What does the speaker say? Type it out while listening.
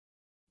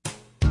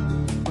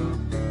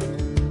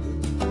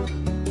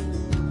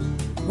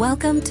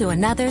Welcome to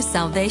another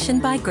Salvation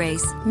by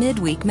Grace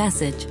Midweek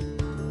message.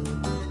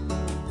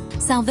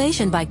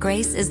 Salvation by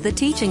Grace is the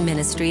teaching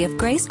ministry of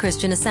Grace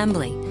Christian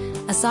Assembly,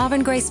 a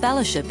Sovereign Grace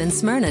Fellowship in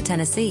Smyrna,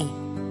 Tennessee.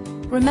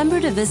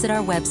 Remember to visit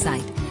our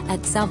website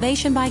at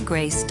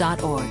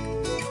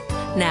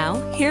salvationbygrace.org.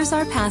 Now, here's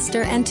our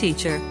pastor and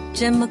teacher,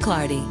 Jim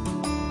McClarty.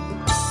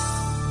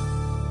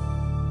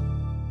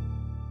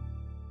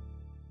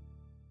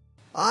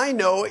 I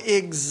know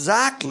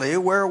exactly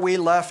where we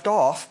left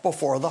off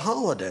before the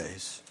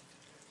holidays.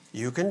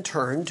 You can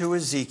turn to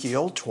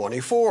Ezekiel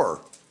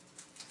 24.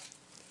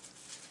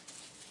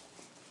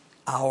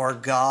 Our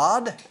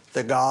God,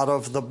 the God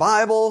of the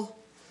Bible,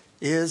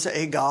 is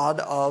a God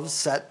of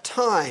set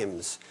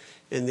times.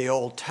 In the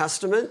Old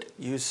Testament,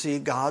 you see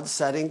God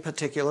setting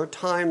particular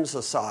times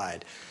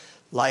aside,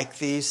 like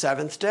the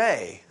seventh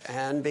day.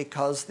 And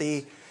because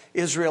the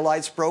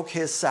Israelites broke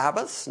his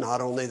Sabbaths, not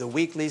only the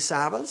weekly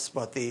Sabbaths,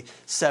 but the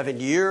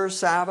 7-year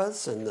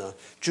Sabbaths and the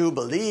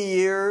Jubilee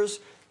years,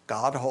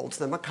 God holds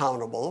them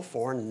accountable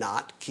for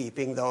not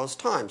keeping those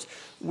times.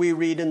 We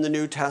read in the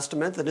New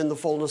Testament that in the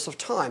fullness of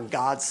time,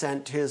 God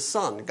sent his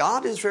Son.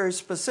 God is very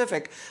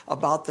specific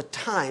about the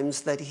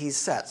times that he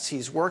sets.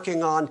 He's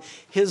working on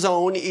his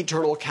own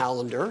eternal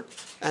calendar,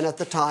 and at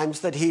the times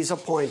that he's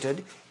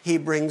appointed, he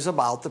brings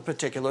about the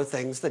particular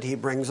things that he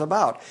brings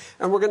about.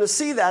 And we're going to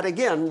see that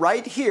again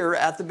right here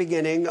at the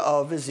beginning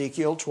of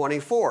Ezekiel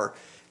 24.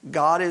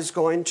 God is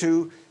going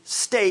to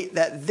state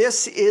that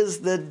this is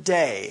the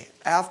day.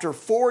 After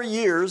 4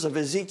 years of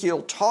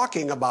Ezekiel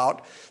talking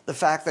about the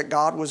fact that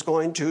God was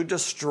going to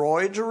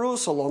destroy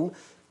Jerusalem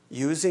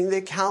using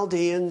the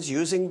Chaldeans,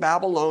 using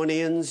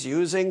Babylonians,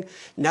 using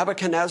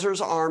Nebuchadnezzar's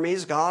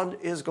armies, God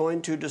is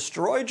going to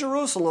destroy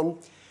Jerusalem.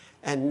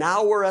 And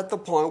now we're at the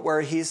point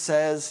where he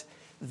says,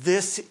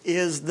 this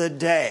is the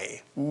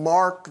day.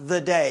 Mark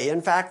the day.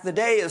 In fact, the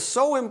day is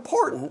so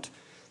important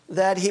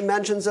that he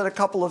mentions it a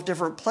couple of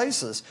different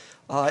places.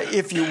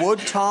 If you would,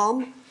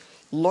 Tom,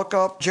 look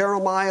up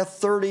Jeremiah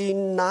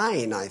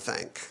 39, I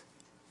think.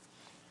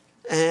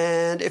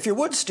 And if you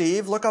would,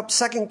 Steve, look up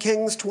 2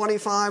 Kings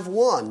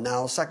 25:1.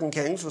 Now, 2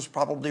 Kings was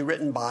probably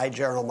written by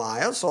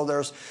Jeremiah, so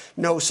there's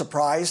no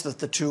surprise that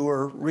the two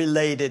are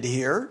related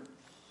here.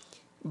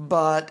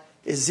 But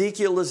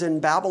Ezekiel is in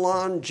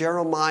Babylon,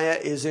 Jeremiah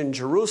is in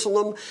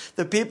Jerusalem.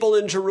 The people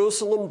in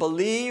Jerusalem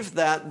believe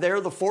that they're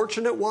the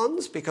fortunate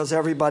ones because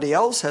everybody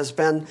else has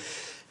been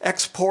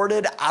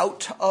exported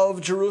out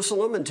of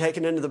Jerusalem and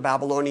taken into the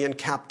Babylonian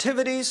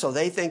captivity. So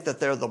they think that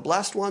they're the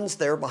blessed ones.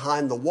 They're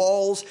behind the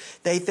walls.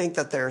 They think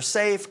that they're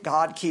safe.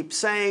 God keeps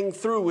saying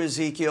through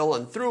Ezekiel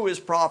and through his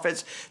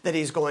prophets that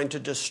he's going to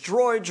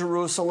destroy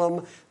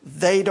Jerusalem.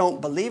 They don't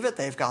believe it.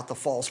 They've got the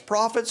false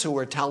prophets who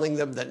are telling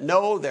them that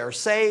no, they're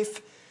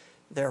safe.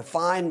 They're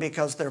fine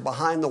because they're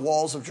behind the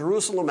walls of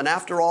Jerusalem. And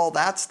after all,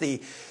 that's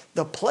the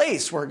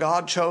place where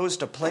God chose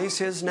to place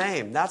his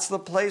name. That's the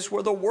place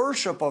where the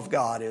worship of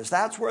God is.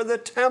 That's where the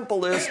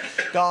temple is.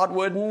 God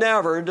would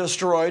never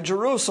destroy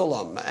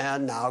Jerusalem.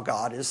 And now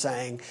God is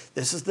saying,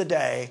 this is the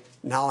day.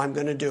 Now I'm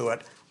going to do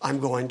it.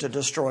 I'm going to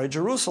destroy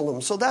Jerusalem.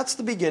 So that's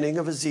the beginning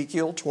of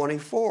Ezekiel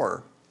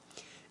 24.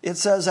 It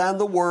says, and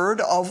the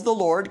word of the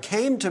Lord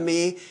came to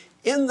me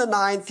in the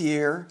 9th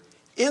year,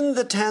 in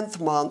the 10th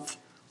month,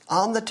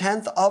 on the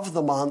 10th of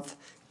the month,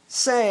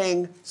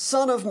 saying,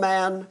 Son of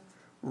man,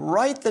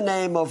 write the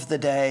name of the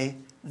day,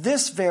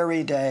 this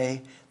very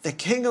day, the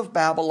king of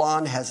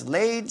Babylon has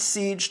laid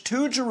siege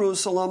to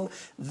Jerusalem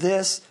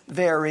this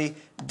very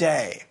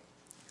day.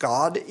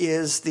 God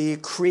is the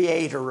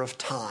creator of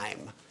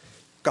time.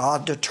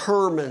 God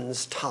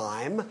determines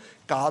time.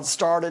 God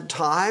started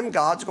time.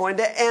 God's going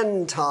to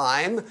end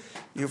time.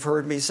 You've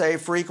heard me say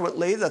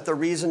frequently that the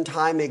reason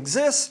time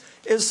exists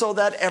is so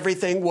that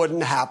everything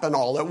wouldn't happen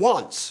all at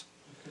once.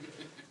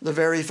 The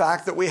very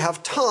fact that we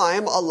have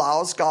time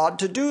allows God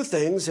to do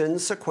things in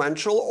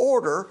sequential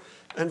order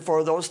and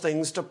for those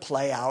things to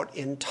play out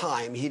in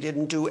time. He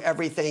didn't do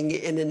everything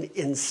in an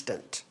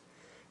instant.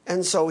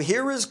 And so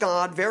here is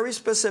God very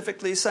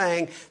specifically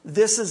saying,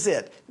 this is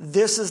it.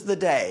 This is the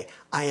day.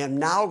 I am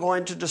now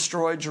going to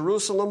destroy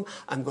Jerusalem.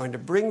 I'm going to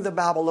bring the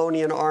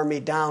Babylonian army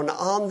down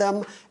on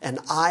them, and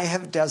I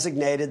have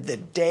designated the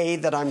day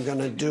that I'm going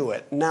to do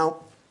it.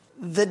 Now,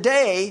 the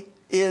day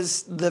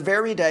is the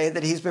very day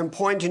that he's been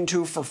pointing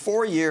to for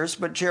 4 years,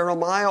 but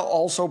Jeremiah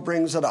also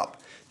brings it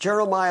up.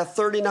 Jeremiah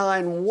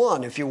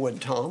 39:1, if you would,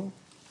 Tom.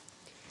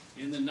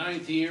 In the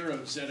 9th year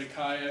of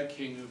Zedekiah,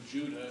 king of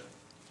Judah,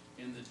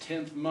 in the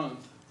 10th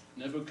month,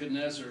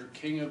 Nebuchadnezzar,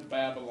 king of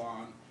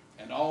Babylon,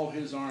 and all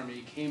his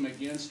army came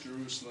against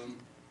Jerusalem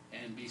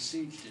and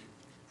besieged it.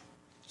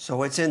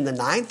 So it's in the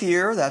 9th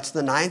year, that's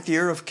the 9th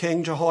year of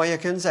King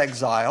Jehoiakim's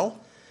exile.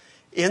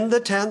 In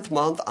the 10th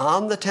month,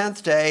 on the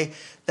 10th day,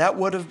 that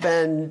would have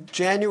been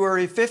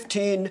January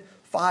 15,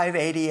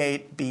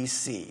 588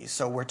 BC.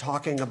 So we're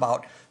talking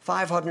about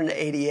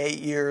 588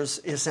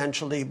 years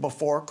essentially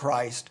before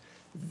Christ.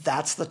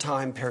 That's the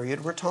time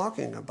period we're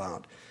talking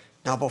about.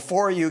 Now,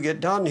 before you get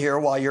done here,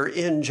 while you're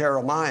in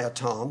Jeremiah,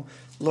 Tom,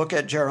 look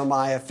at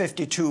Jeremiah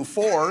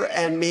 52:4,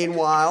 and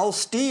meanwhile,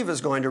 Steve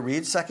is going to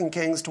read 2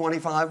 Kings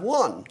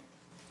 25:1.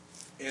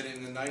 And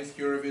in the 9th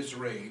year of his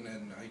reign,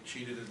 and I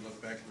cheated and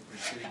looked back at the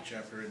preceding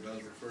chapter, it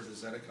does refer to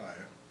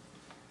Zedekiah,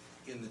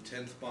 in the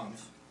 10th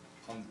month,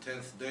 on the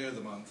 10th day of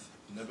the month,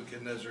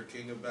 Nebuchadnezzar,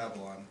 king of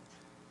Babylon,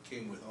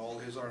 came with all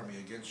his army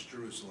against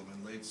Jerusalem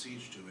and laid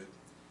siege to it,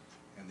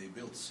 and they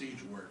built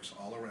siege works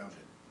all around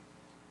it.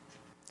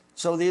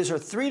 So these are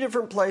 3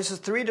 different places,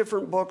 3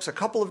 different books, a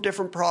couple of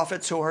different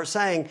prophets who are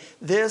saying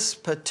this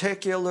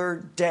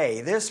particular day,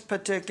 this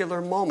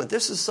particular moment.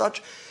 This is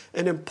such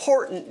an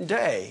important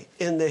day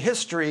in the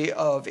history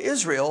of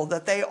Israel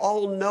that they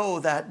all know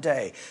that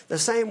day. The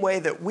same way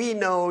that we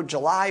know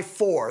July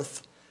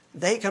 4th,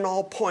 they can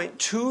all point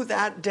to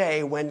that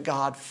day when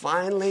God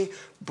finally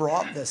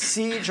brought the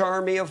siege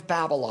army of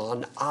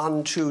Babylon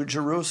onto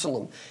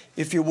Jerusalem.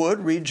 If you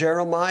would, read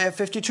Jeremiah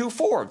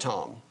 52:4,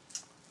 Tom.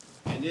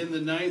 And in the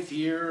 9th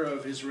year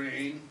of his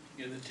reign,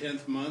 in the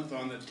 10th month,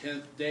 on the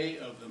 10th day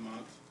of the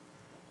month,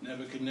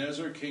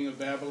 Nebuchadnezzar, king of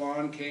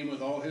Babylon, came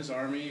with all his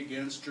army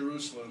against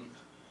Jerusalem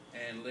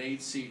and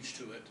laid siege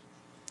to it.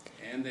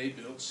 And they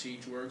built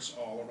siege works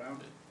all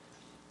around it.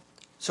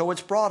 So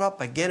it's brought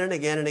up again and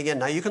again and again.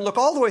 Now, you can look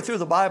all the way through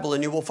the Bible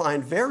and you will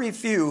find very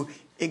few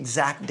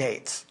exact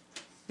dates.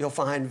 You'll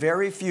find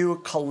very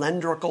few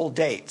calendrical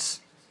dates.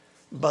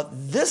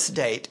 But this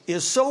date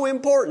is so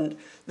important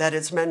that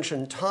it's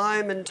mentioned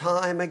time and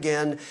time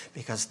again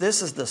because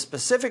this is the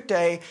specific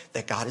day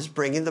that God is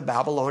bringing the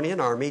Babylonian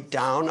army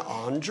down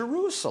on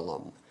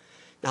Jerusalem.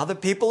 Now, the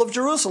people of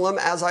Jerusalem,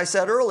 as I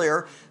said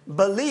earlier,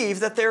 believe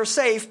that they're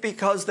safe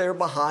because they're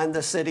behind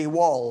the city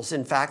walls.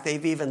 In fact,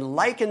 they've even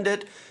likened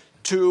it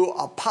to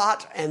a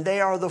pot, and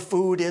they are the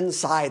food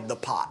inside the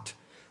pot.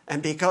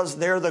 And because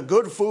they're the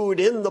good food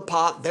in the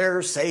pot,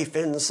 they're safe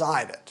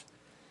inside it.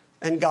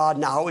 And God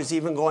now is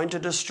even going to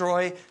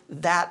destroy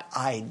that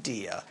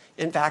idea.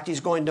 In fact, he's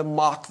going to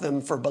mock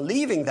them for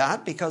believing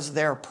that because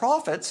their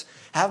prophets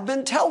have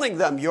been telling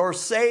them, you're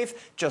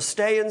safe, just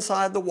stay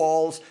inside the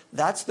walls.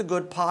 That's the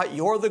good pot,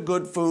 you're the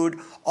good food.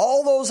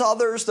 All those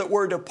others that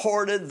were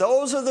deported,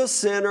 those are the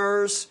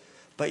sinners.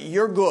 But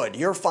you're good,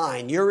 you're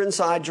fine, you're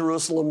inside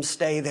Jerusalem,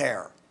 stay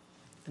there.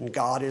 And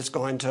God is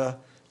going to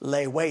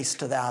lay waste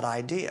to that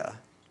idea.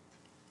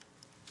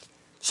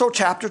 So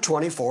chapter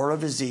 24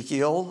 of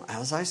Ezekiel,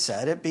 as I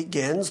said, it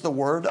begins, the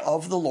word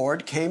of the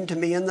Lord came to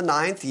me in the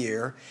 9th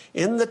year,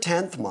 in the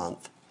 10th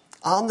month,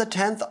 on the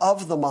 10th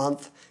of the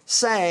month,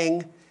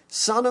 saying,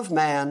 Son of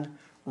man,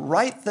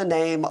 write the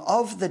name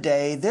of the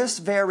day, this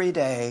very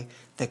day,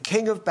 the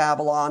king of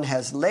Babylon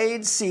has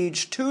laid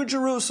siege to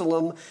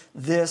Jerusalem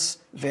this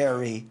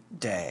very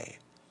day.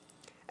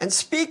 And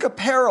speak a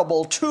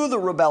parable to the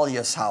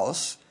rebellious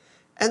house,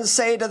 and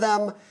say to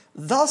them,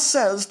 Thus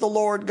says the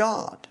Lord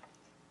God.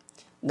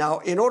 Now,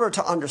 in order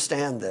to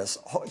understand this,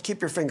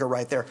 keep your finger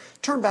right there.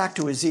 Turn back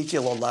to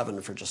Ezekiel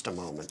 11 for just a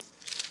moment.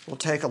 We'll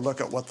take a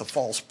look at what the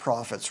false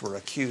prophets were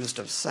accused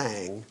of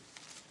saying.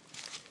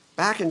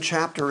 Back in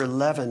chapter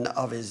 11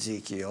 of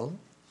Ezekiel,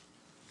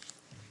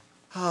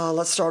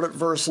 let's start at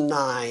verse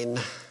 9.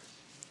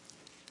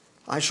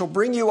 I shall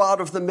bring you out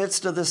of the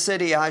midst of the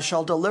city. I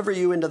shall deliver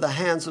you into the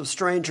hands of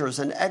strangers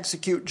and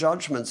execute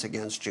judgments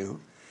against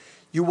you.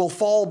 You will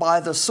fall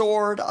by the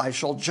sword. I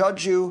shall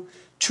judge you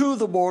to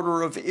the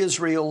border of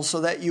Israel so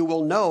that you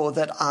will know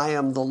that I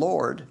am the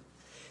Lord.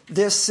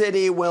 This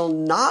city will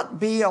not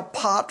be a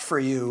pot for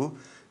you,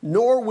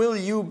 nor will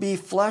you be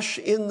flesh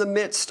in the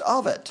midst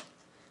of it,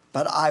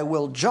 but I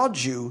will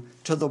judge you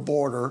to the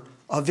border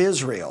of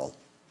Israel.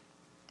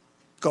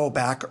 Go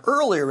back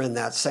earlier in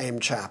that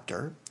same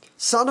chapter.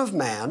 Son of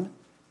man,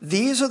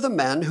 these are the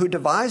men who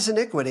devise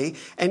iniquity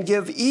and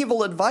give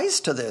evil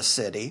advice to this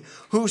city,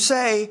 who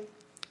say,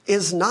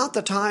 Is not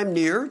the time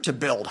near to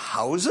build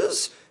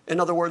houses? In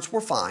other words,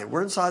 we're fine.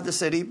 We're inside the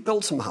city.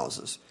 Build some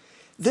houses.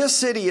 This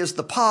city is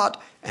the pot,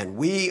 and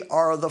we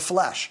are the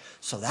flesh.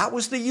 So that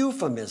was the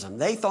euphemism.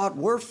 They thought,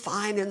 we're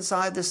fine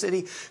inside the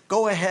city.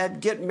 Go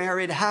ahead, get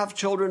married, have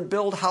children,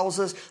 build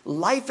houses.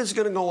 Life is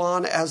going to go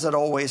on as it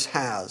always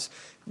has.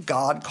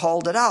 God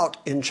called it out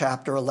in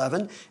chapter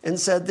 11 and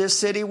said, This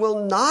city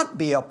will not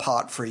be a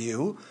pot for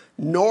you,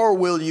 nor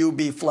will you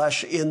be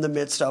flesh in the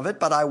midst of it,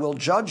 but I will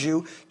judge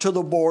you to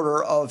the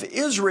border of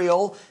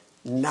Israel.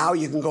 Now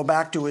you can go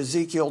back to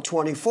Ezekiel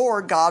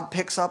 24. God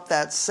picks up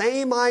that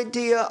same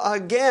idea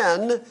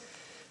again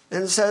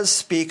and says,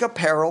 Speak a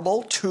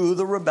parable to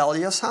the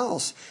rebellious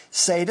house.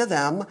 Say to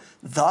them,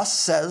 Thus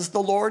says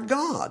the Lord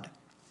God.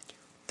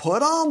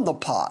 Put on the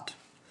pot,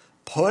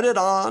 put it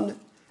on,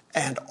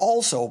 and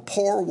also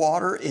pour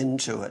water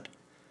into it.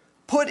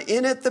 Put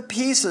in it the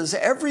pieces,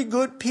 every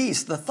good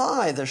piece, the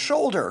thigh, the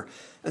shoulder,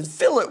 and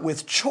fill it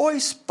with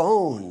choice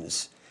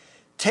bones.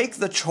 Take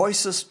the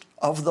choicest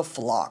of the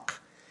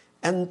flock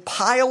and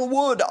pile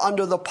wood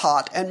under the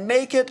pot and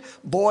make it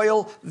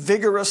boil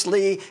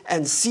vigorously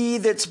and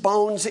seethe its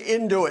bones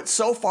into it.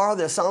 So far,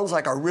 this sounds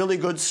like a really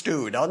good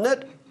stew, doesn't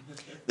it?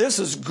 This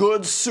is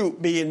good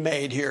soup being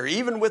made here.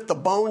 Even with the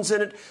bones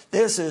in it,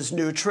 this is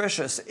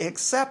nutritious,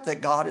 except that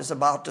God is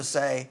about to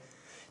say,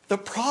 the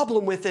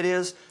problem with it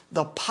is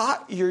the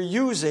pot you're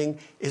using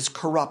is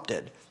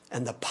corrupted,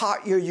 and the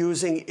pot you're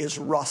using is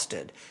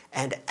rusted.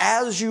 And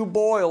as you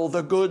boil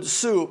the good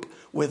soup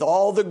with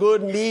all the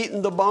good meat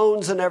and the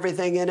bones and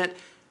everything in it,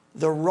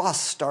 the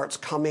rust starts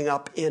coming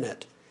up in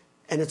it.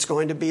 And it's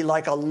going to be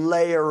like a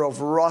layer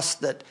of rust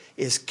that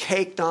is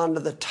caked onto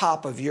the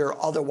top of your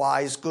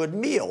otherwise good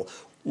meal.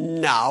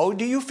 Now,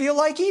 do you feel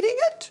like eating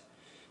it?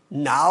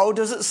 Now,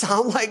 does it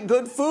sound like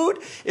good food?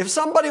 If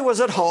somebody was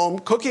at home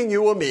cooking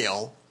you a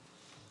meal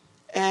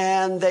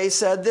and they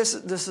said, this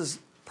is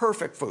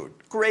perfect food,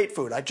 great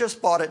food, I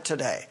just bought it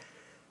today,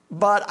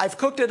 but I've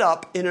cooked it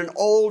up in an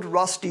old,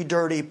 rusty,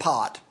 dirty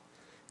pot,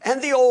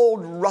 and the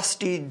old,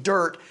 rusty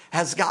dirt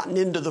has gotten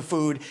into the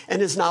food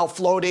and is now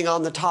floating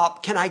on the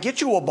top, can I get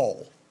you a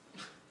bowl?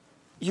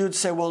 You'd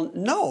say, well,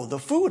 no, the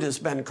food has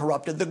been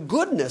corrupted. The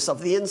goodness of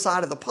the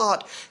inside of the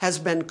pot has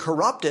been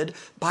corrupted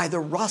by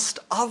the rust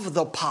of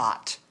the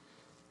pot.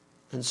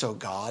 And so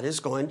God is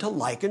going to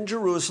liken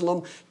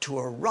Jerusalem to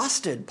a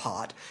rusted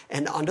pot,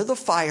 and under the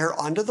fire,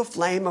 under the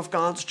flame of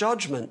God's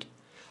judgment,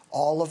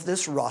 all of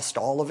this rust,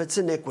 all of its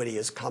iniquity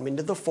is coming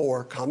to the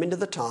fore, coming to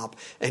the top,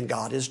 and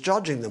God is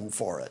judging them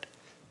for it.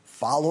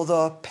 Follow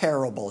the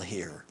parable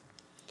here.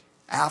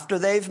 After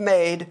they've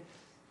made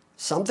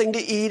something to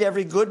eat,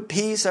 every good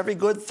piece, every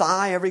good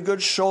thigh, every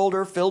good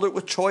shoulder, filled it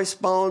with choice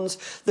bones,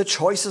 the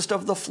choicest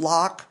of the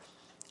flock.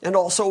 And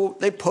also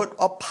they put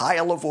a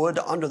pile of wood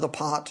under the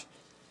pot,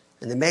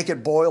 and they make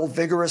it boil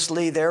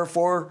vigorously.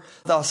 Therefore,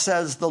 thus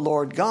says the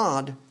Lord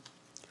God,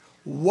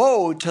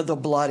 woe to the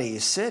bloody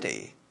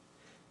city,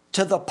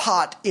 to the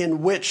pot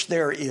in which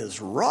there is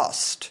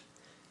rust,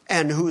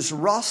 and whose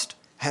rust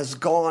has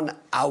gone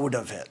out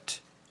of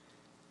it.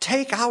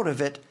 Take out of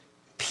it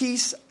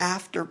piece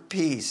after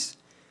piece,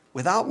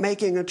 without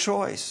making a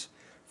choice,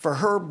 for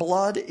her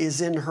blood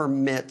is in her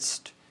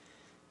midst.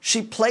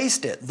 She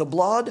placed it, the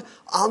blood,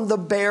 on the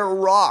bare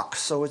rock,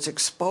 so it's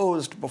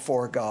exposed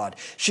before God.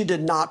 She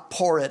did not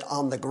pour it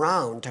on the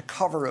ground to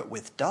cover it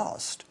with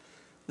dust,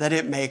 that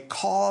it may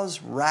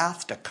cause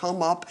wrath to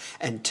come up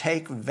and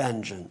take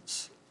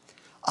vengeance.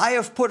 I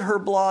have put her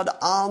blood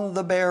on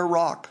the bare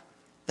rock,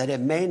 that it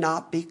may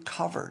not be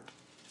covered.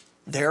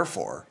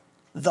 Therefore,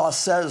 thus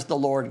says the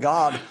Lord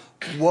God,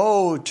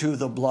 woe to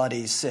the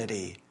bloody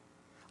city!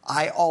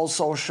 I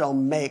also shall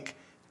make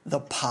the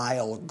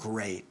pile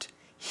great,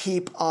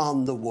 heap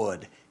on the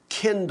wood,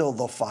 kindle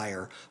the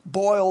fire,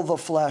 boil the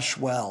flesh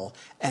well,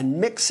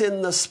 and mix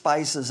in the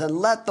spices, and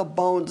let the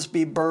bones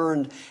be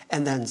burned,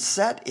 and then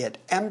set it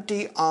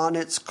empty on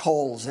its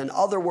coals. In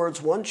other words,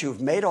 once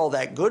you've made all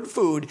that good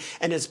food,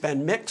 and it's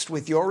been mixed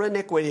with your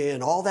iniquity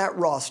and all that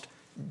rust,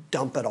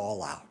 dump it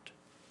all out.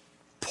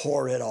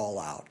 Pour it all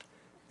out.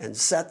 And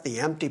set the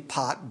empty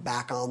pot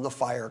back on the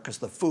fire, because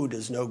the food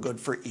is no good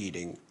for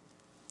eating.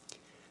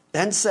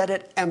 Then set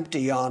it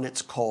empty on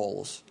its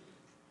coals,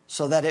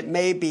 so that it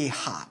may be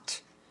hot,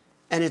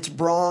 and its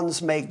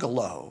bronze may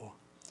glow,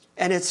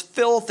 and its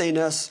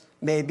filthiness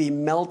may be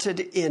melted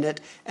in it,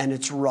 and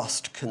its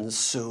rust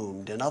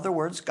consumed. In other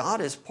words,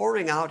 God is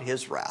pouring out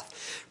his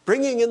wrath,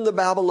 bringing in the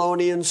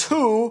Babylonians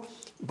who,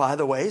 by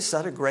the way,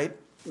 set a great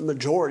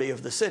majority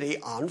of the city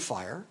on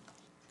fire.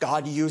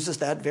 God uses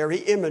that very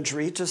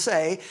imagery to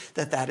say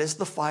that that is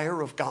the fire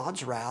of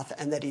God's wrath,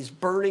 and that he's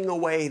burning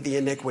away the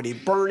iniquity,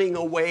 burning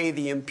away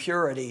the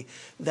impurity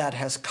that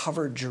has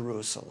covered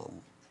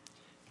Jerusalem.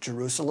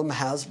 Jerusalem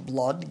has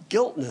blood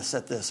guiltness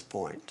at this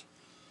point.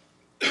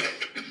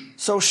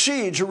 So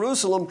she,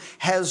 Jerusalem,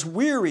 has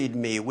wearied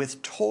me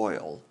with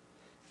toil,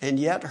 and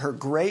yet her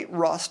great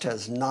rust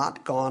has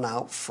not gone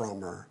out from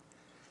her.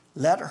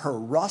 Let her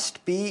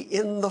rust be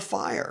in the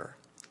fire.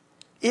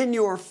 In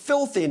your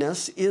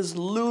filthiness is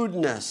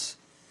lewdness,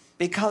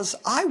 because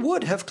I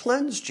would have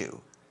cleansed you,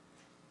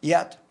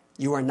 yet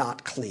you are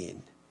not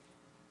clean.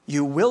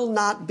 You will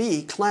not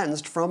be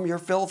cleansed from your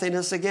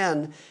filthiness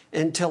again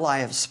until I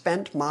have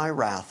spent my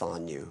wrath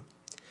on you.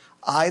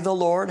 I, the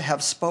Lord,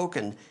 have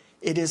spoken.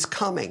 It is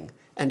coming,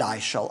 and I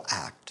shall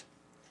act.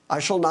 I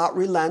shall not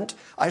relent,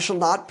 I shall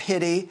not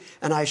pity,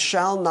 and I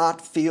shall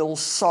not feel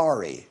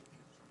sorry.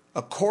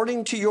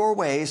 According to your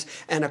ways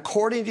and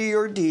according to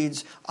your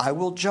deeds, I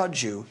will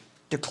judge you,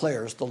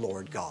 declares the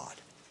Lord God.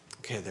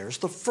 Okay, there's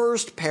the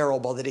first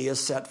parable that he has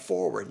set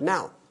forward.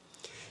 Now,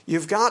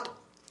 you've got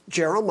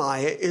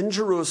Jeremiah in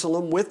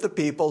Jerusalem with the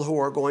people who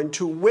are going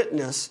to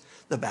witness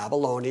the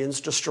Babylonians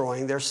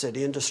destroying their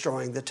city and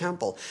destroying the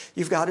temple.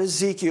 You've got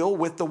Ezekiel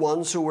with the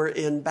ones who were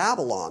in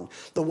Babylon.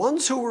 The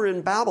ones who were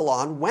in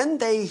Babylon, when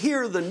they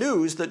hear the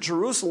news that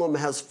Jerusalem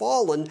has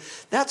fallen,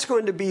 that's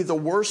going to be the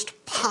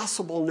worst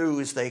possible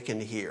news they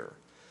can hear.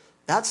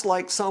 That's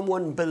like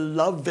someone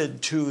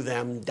beloved to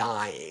them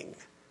dying,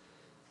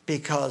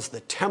 because the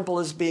temple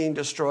is being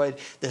destroyed,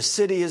 the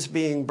city is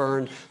being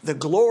burned, the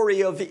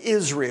glory of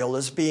Israel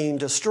is being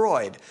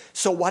destroyed.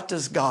 So what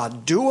does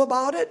God do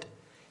about it?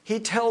 He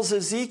tells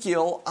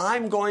Ezekiel,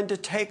 I'm going to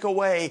take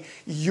away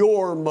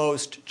your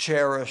most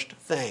cherished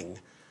thing.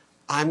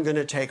 I'm going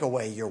to take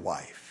away your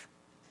wife.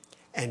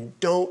 And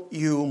don't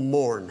you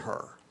mourn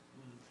her.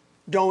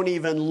 Don't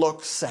even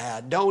look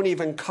sad. Don't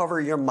even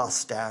cover your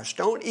mustache.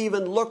 Don't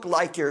even look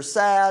like you're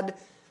sad.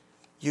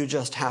 You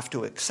just have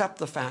to accept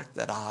the fact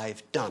that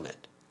I've done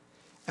it.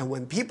 And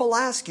when people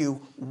ask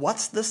you,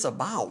 what's this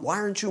about? Why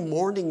aren't you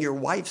mourning your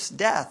wife's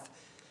death?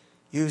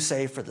 You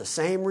say, for the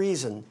same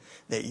reason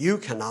that you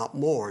cannot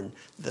mourn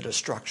the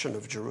destruction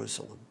of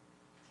Jerusalem.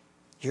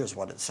 Here's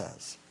what it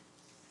says.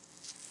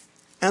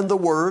 And the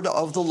word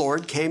of the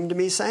Lord came to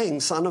me,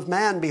 saying, Son of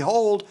man,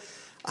 behold,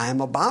 I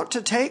am about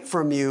to take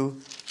from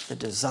you the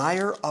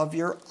desire of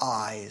your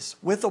eyes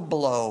with a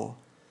blow.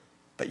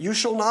 But you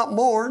shall not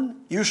mourn,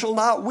 you shall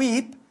not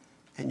weep,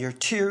 and your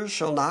tears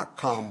shall not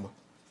come.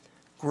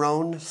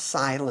 Groan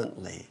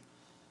silently.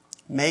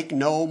 Make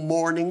no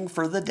mourning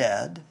for the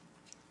dead.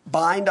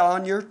 Bind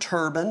on your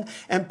turban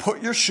and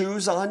put your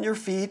shoes on your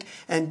feet,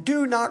 and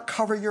do not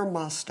cover your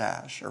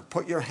mustache or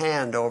put your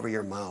hand over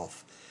your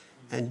mouth,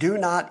 and do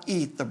not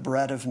eat the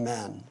bread of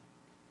men.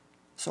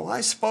 So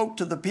I spoke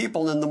to the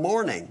people in the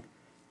morning,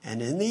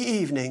 and in the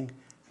evening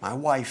my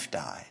wife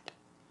died.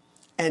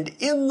 And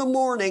in the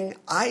morning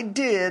I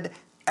did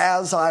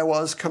as I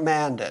was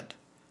commanded.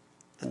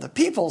 And the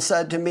people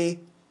said to me,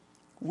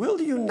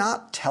 Will you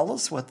not tell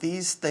us what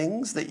these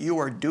things that you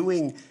are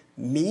doing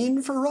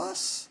mean for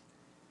us?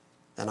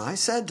 Then I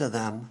said to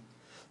them,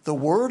 The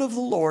word of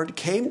the Lord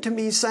came to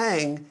me,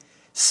 saying,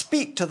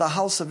 Speak to the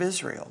house of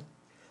Israel.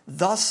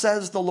 Thus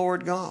says the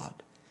Lord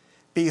God,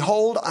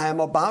 Behold, I am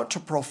about to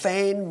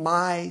profane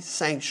my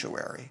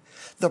sanctuary,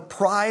 the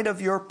pride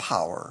of your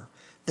power,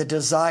 the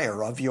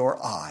desire of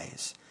your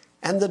eyes,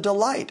 and the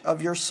delight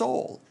of your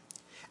soul.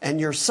 And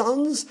your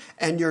sons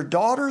and your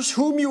daughters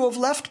whom you have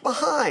left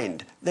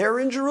behind there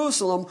in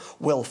Jerusalem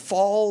will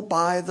fall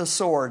by the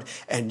sword,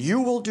 and you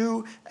will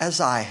do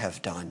as I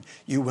have done.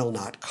 You will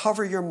not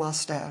cover your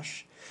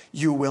mustache.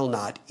 You will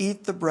not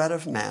eat the bread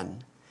of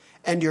men.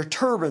 And your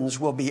turbans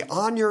will be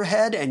on your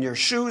head and your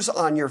shoes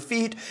on your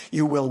feet.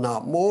 You will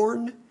not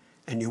mourn,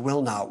 and you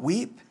will not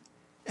weep,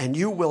 and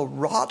you will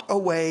rot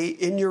away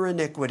in your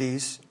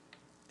iniquities,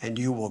 and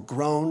you will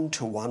groan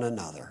to one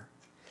another.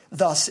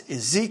 Thus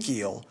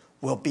Ezekiel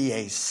will be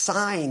a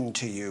sign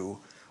to you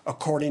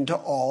according to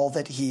all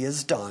that he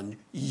has done,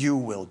 you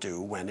will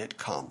do when it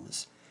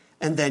comes.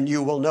 And then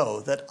you will know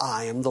that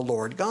I am the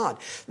Lord God.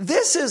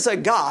 This is a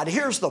God,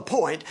 here's the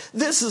point,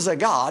 this is a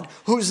God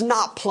who's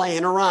not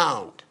playing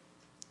around.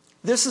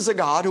 This is a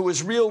God who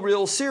is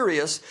real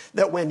serious,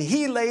 that when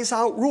he lays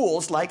out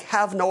rules like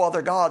have no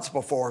other gods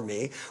before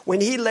me, when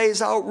he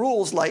lays out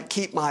rules like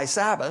keep my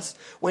Sabbaths,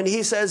 when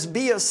he says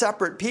be a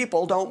separate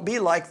people, don't be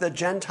like the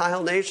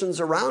Gentile nations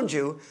around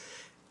you,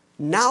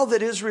 now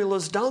that Israel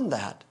has done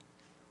that,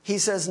 he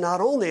says,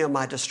 not only am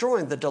I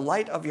destroying the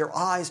delight of your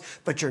eyes,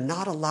 but you're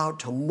not allowed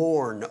to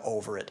mourn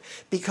over it,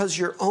 because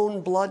your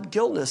own blood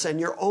guiltness and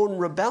your own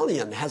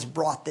rebellion has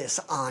brought this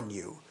on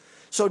you.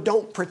 So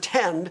don't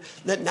pretend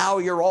that now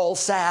you're all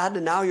sad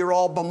and now you're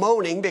all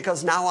bemoaning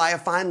because now I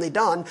have finally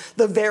done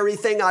the very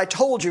thing I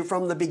told you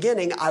from the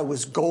beginning I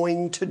was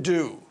going to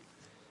do.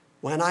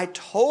 When I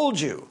told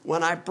you,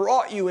 when I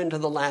brought you into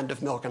the land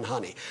of milk and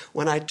honey,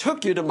 when I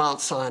took you to Mount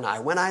Sinai,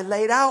 when I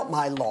laid out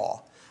my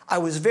law, I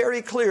was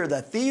very clear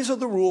that these are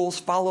the rules,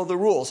 follow the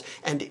rules.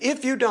 And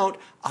if you don't,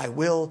 I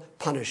will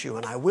punish you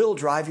and I will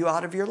drive you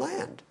out of your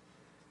land.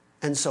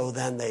 And so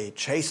then they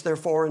chased their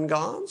foreign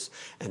gods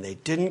and they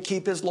didn't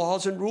keep his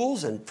laws and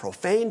rules and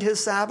profaned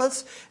his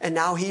Sabbaths. And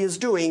now he is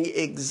doing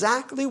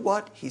exactly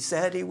what he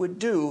said he would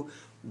do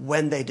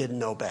when they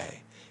didn't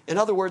obey. In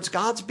other words,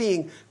 God's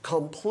being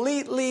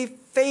completely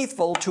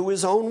faithful to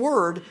his own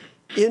word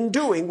in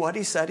doing what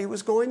he said he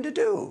was going to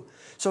do.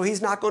 So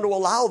he's not going to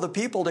allow the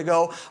people to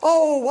go,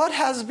 oh, what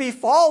has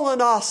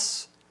befallen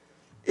us?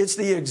 It's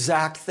the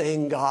exact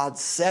thing God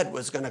said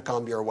was going to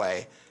come your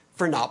way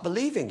for not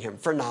believing him,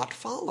 for not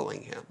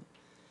following him.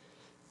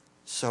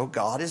 So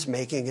God is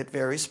making it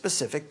very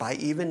specific by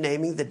even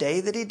naming the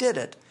day that he did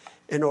it,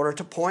 in order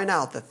to point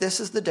out that this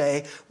is the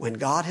day when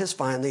God has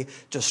finally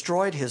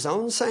destroyed his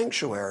own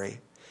sanctuary,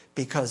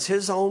 because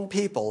his own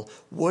people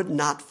would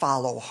not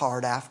follow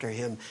hard after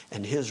him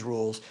and his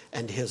rules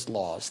and his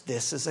laws.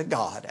 This is a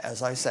God,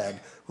 as I said,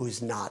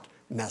 who's not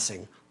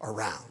messing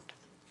around.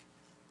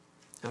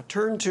 Now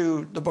turn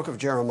to the book of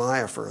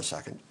Jeremiah for a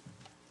second.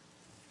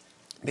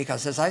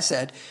 Because as I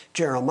said,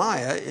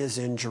 Jeremiah is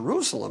in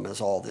Jerusalem as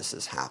all this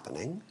is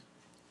happening.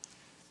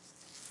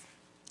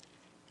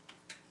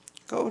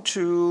 Go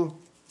to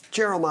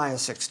Jeremiah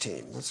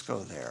 16. Let's go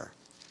there.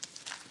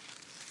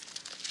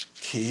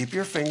 Keep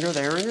your finger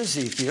there in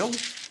Ezekiel.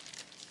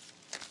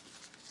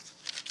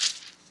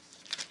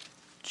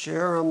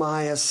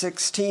 Jeremiah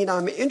 16.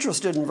 I'm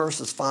interested in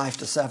verses 5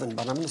 to 7,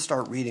 but I'm going to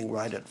start reading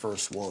right at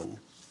verse 1.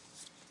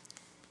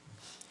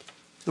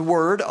 The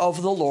word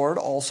of the Lord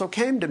also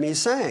came to me,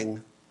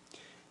 saying,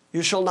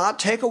 You shall not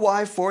take a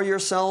wife for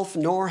yourself,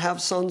 nor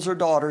have sons or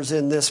daughters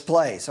in this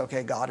place.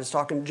 Okay, God is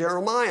talking to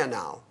Jeremiah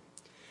now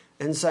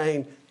and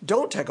saying,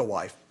 don't take a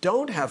wife,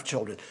 don't have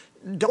children.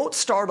 Don't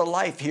start a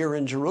life here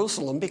in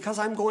Jerusalem because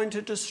I'm going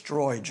to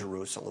destroy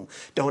Jerusalem.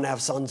 Don't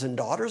have sons and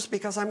daughters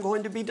because I'm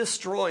going to be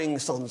destroying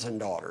sons and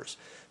daughters.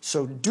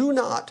 So do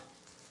not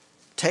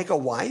take a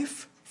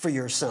wife for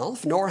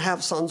yourself, nor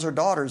have sons or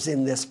daughters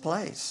in this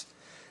place.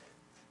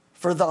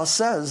 For thus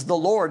says the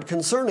Lord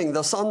concerning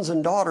the sons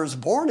and daughters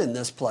born in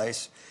this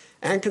place,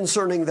 and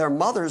concerning their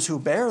mothers who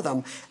bear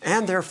them,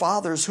 and their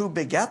fathers who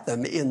beget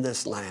them in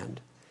this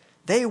land.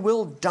 They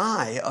will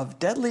die of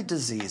deadly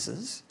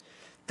diseases.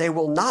 They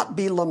will not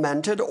be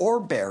lamented or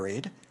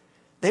buried.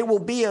 They will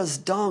be as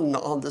dung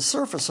on the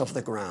surface of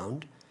the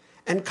ground,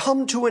 and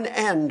come to an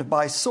end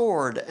by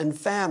sword and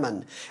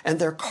famine, and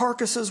their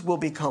carcasses will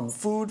become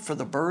food for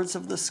the birds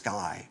of the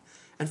sky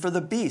and for the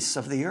beasts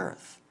of the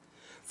earth.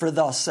 For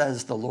thus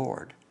says the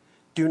Lord,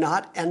 do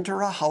not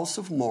enter a house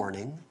of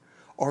mourning,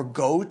 or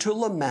go to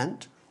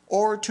lament,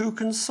 or to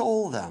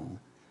console them.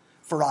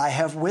 For I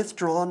have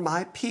withdrawn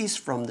my peace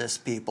from this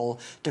people,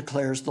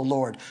 declares the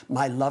Lord,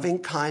 my loving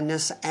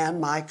kindness and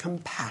my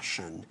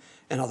compassion.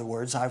 In other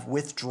words, I've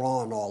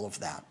withdrawn all of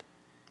that.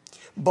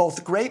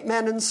 Both great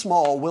men and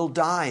small will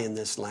die in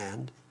this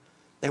land.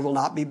 They will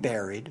not be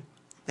buried.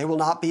 They will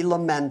not be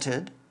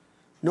lamented,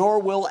 nor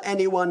will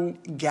anyone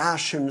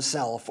gash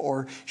himself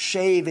or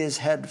shave his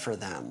head for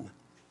them.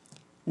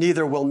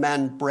 Neither will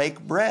men break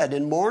bread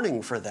in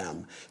mourning for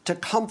them, to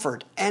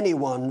comfort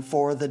anyone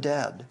for the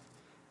dead,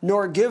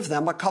 nor give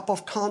them a cup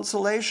of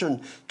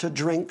consolation to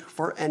drink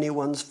for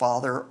anyone's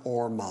father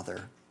or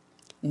mother.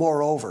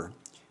 Moreover,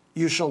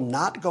 you shall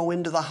not go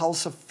into the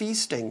house of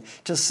feasting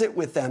to sit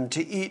with them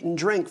to eat and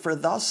drink, for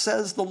thus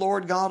says the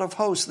Lord God of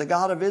hosts, the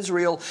God of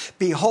Israel,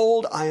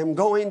 behold, I am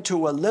going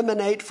to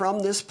eliminate from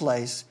this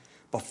place,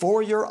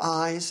 before your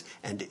eyes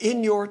and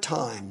in your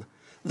time,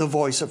 the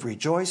voice of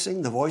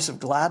rejoicing, the voice of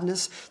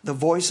gladness, the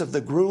voice of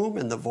the groom,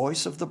 and the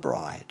voice of the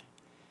bride.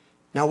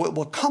 Now it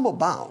will come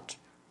about,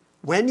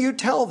 when you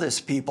tell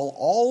this people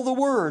all the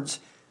words,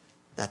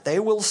 that they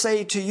will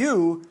say to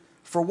you,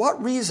 for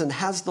what reason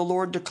has the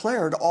Lord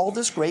declared all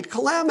this great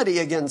calamity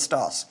against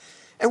us?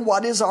 And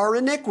what is our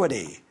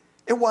iniquity?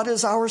 And what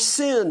is our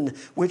sin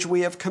which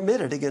we have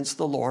committed against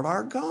the Lord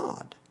our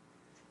God?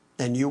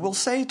 Then you will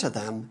say to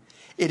them,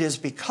 it is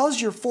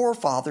because your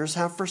forefathers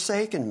have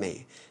forsaken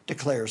me,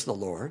 declares the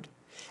Lord,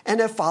 and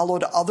have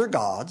followed other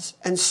gods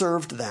and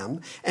served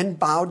them and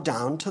bowed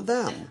down to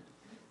them.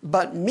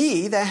 But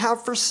me they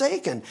have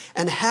forsaken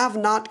and have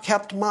not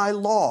kept my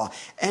law.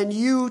 And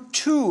you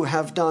too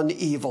have done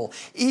evil,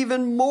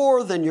 even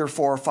more than your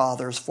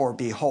forefathers. For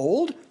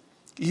behold,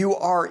 you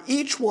are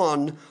each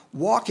one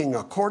walking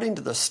according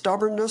to the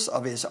stubbornness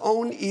of his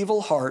own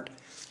evil heart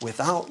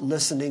without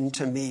listening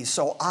to me.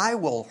 So I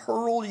will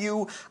hurl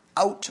you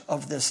out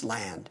of this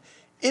land,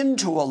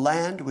 into a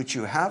land which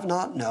you have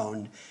not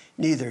known,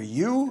 neither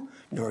you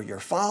nor your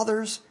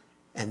fathers,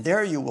 and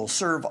there you will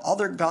serve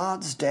other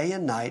gods day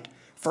and night,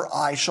 for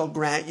I shall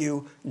grant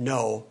you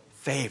no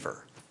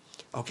favor.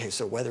 Okay,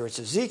 so whether it's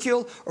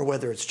Ezekiel or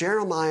whether it's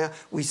Jeremiah,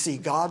 we see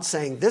God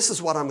saying, this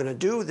is what I'm going to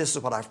do. This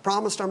is what I've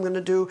promised I'm going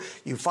to do.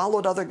 You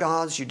followed other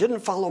gods. You didn't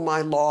follow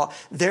my law.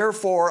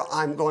 Therefore,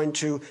 I'm going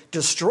to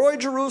destroy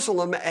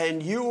Jerusalem,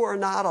 and you are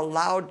not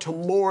allowed to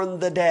mourn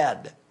the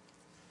dead.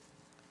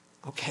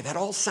 Okay, that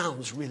all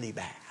sounds really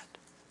bad.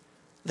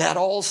 That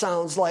all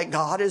sounds like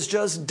God is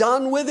just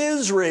done with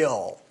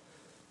Israel.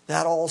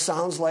 That all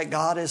sounds like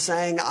God is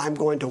saying, I'm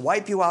going to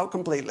wipe you out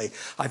completely.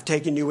 I've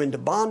taken you into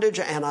bondage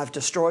and I've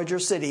destroyed your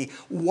city.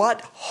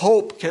 What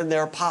hope can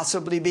there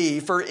possibly be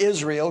for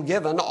Israel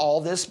given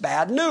all this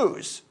bad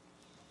news?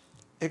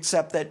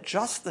 Except that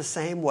just the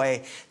same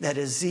way that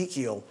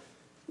Ezekiel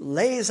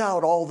lays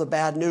out all the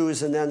bad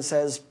news and then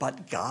says,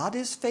 but God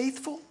is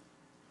faithful,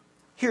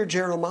 here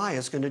Jeremiah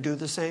is going to do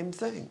the same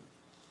thing.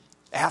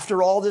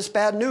 After all this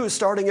bad news,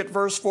 starting at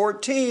verse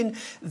 14,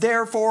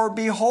 therefore,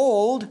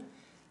 behold,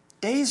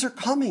 days are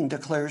coming,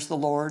 declares the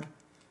Lord,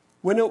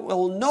 when it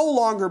will no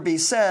longer be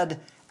said,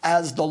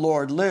 as the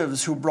Lord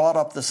lives, who brought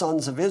up the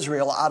sons of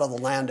Israel out of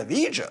the land of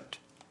Egypt.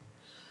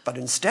 But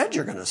instead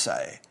you're going to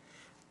say,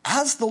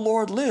 as the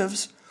Lord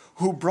lives,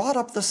 who brought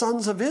up the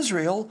sons of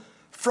Israel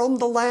from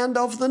the land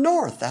of the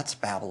north, that's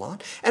Babylon,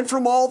 and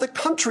from all the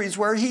countries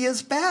where he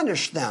has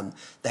banished them.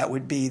 That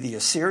would be the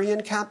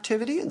Assyrian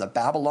captivity and the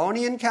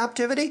Babylonian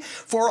captivity.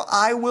 For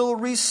I will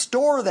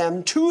restore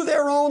them to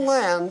their own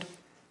land,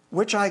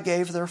 which I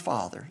gave their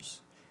fathers.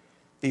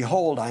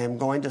 Behold, I am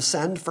going to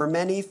send for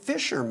many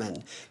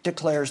fishermen,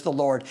 declares the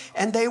Lord,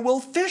 and they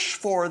will fish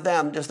for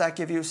them. Does that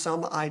give you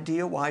some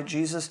idea why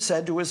Jesus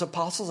said to his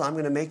apostles, I'm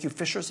going to make you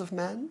fishers of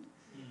men?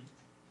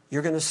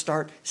 You're going to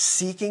start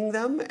seeking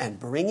them and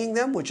bringing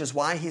them, which is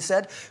why he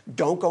said,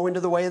 don't go into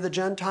the way of the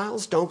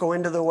Gentiles, don't go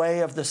into the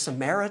way of the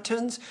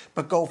Samaritans,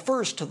 but go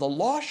first to the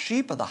lost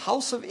sheep of the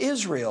house of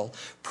Israel,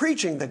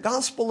 preaching the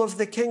gospel of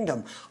the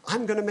kingdom.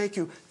 I'm going to make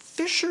you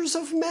fishers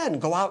of men.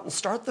 Go out and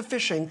start the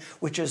fishing,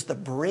 which is the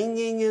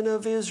bringing in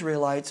of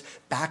Israelites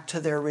back to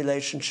their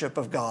relationship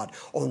of God.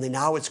 Only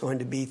now it's going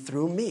to be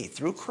through me,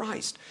 through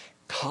Christ.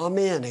 Come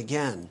in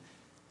again.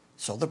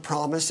 So the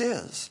promise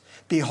is,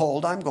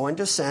 behold, I'm going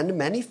to send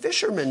many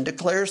fishermen,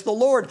 declares the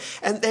Lord,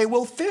 and they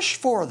will fish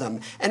for them.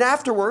 And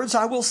afterwards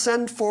I will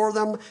send for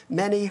them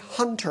many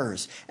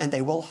hunters, and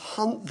they will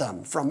hunt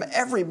them from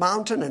every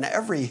mountain and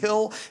every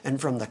hill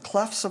and from the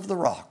clefts of the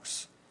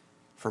rocks.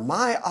 For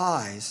my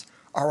eyes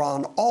are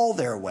on all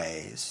their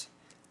ways.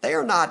 They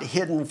are not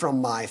hidden from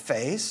my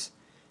face,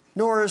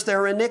 nor is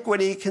their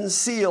iniquity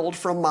concealed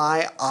from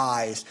my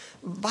eyes.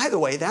 By the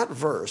way, that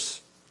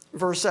verse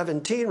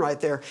 17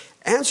 right there,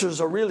 answers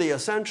a really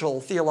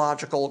essential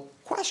theological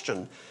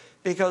question.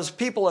 Because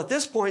people at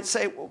this point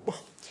say, well,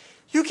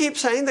 you keep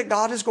saying that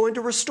God is going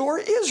to restore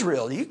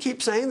Israel. You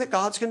keep saying that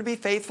God's going to be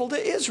faithful to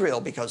Israel,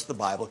 because the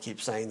Bible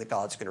keeps saying that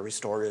God's going to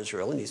restore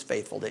Israel and he's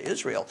faithful to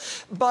Israel.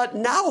 But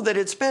now that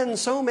it's been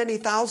so many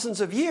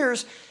thousands of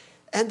years,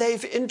 and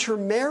they've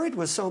intermarried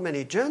with so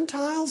many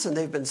Gentiles, and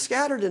they've been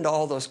scattered into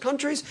all those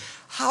countries,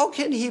 how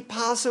can he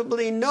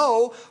possibly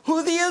know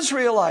who the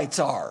Israelites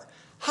are?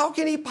 How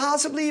can he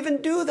possibly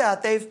even do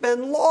that? They've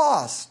been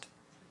lost.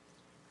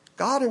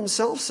 God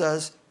himself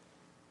says,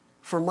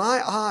 for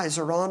my eyes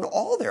are on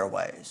all their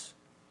ways.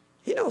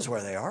 He knows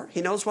where they are.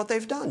 He knows what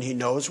they've done. He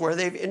knows where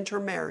they've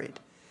intermarried.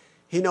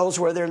 He knows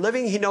where they're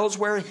living. He knows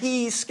where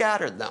he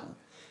scattered them,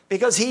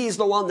 because he's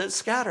the one that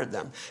scattered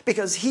them,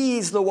 because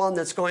he's the one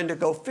that's going to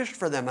go fish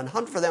for them and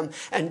hunt for them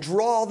and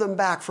draw them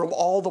back from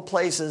all the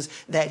places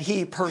that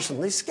he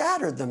personally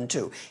scattered them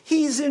to.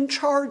 He's in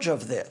charge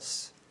of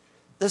this.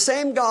 The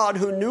same God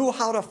who knew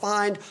how to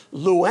find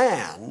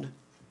Luann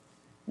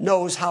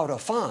knows how to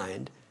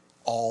find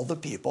all the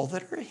people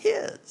that are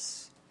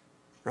his.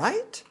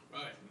 Right?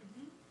 Right.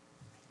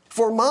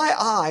 For my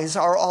eyes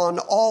are on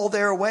all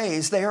their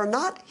ways. They are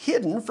not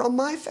hidden from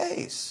my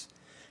face,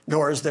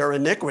 nor is their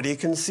iniquity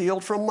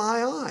concealed from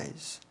my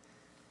eyes.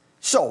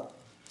 So,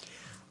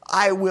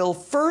 I will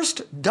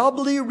first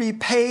doubly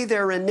repay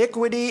their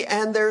iniquity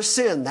and their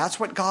sin. That's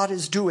what God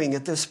is doing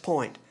at this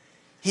point.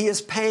 He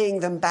is paying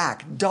them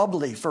back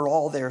doubly for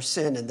all their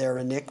sin and their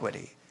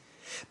iniquity,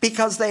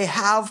 because they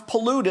have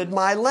polluted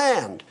my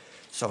land.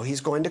 So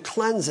he's going to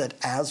cleanse it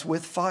as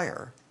with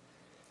fire.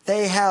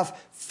 They have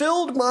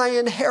filled my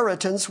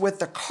inheritance with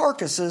the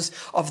carcasses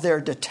of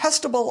their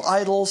detestable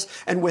idols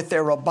and with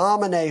their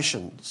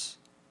abominations.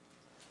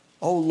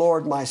 O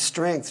Lord, my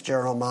strength,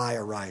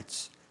 Jeremiah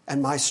writes,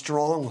 and my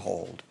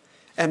stronghold,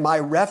 and my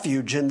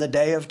refuge in the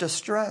day of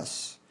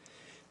distress.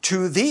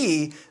 To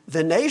thee,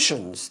 the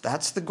nations,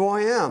 that's the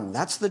Goyim,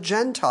 that's the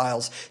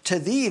Gentiles, to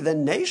thee the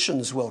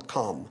nations will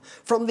come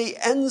from the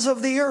ends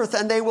of the earth,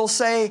 and they will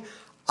say,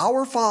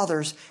 our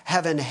fathers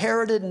have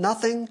inherited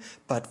nothing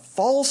but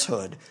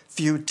falsehood,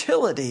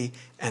 futility,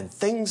 and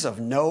things of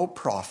no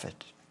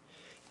profit.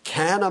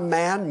 Can a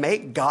man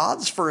make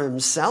gods for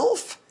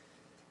himself?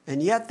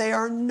 And yet they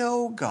are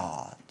no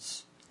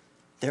gods.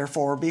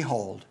 Therefore,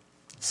 behold,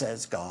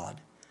 says God,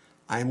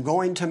 I am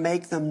going to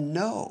make them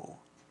know.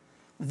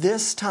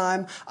 This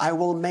time I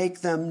will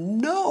make them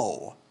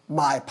know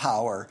my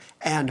power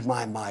and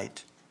my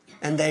might,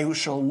 and they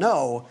shall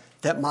know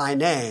that my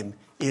name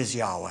is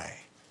Yahweh.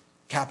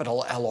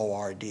 Capital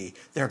Lord.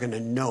 They're going to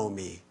know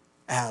me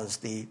as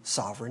the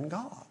sovereign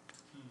God.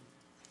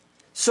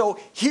 So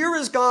here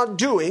is God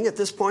doing, at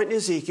this point in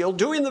Ezekiel,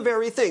 doing the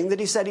very thing that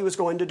he said he was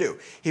going to do.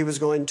 He was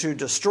going to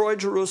destroy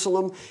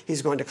Jerusalem.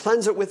 He's going to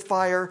cleanse it with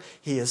fire.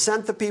 He has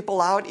sent the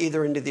people out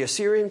either into the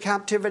Assyrian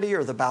captivity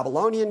or the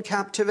Babylonian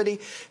captivity.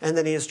 And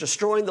then he is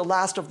destroying the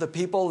last of the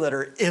people that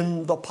are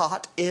in the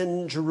pot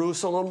in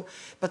Jerusalem.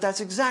 But that's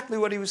exactly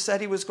what he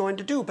said he was going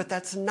to do. But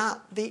that's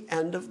not the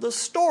end of the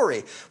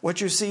story. What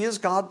you see is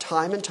God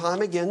time and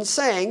time again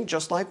saying,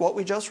 just like what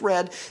we just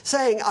read,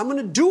 saying, I'm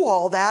going to do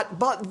all that,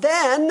 but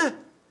then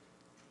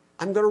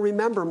I'm going to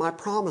remember my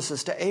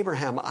promises to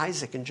Abraham,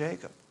 Isaac, and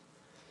Jacob.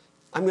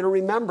 I'm going to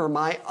remember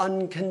my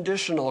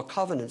unconditional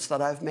covenants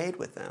that I've made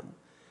with them.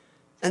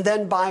 And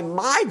then by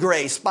my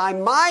grace, by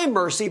my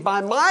mercy,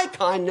 by my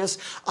kindness,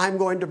 I'm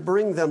going to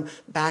bring them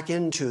back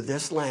into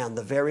this land,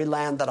 the very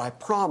land that I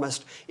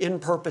promised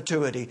in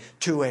perpetuity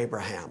to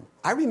Abraham.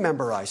 I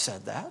remember I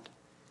said that.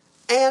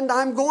 And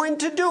I'm going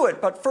to do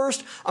it. But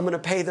first, I'm going to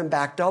pay them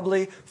back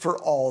doubly for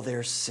all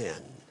their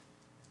sin.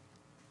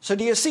 So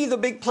do you see the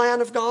big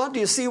plan of God? Do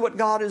you see what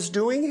God is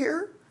doing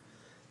here?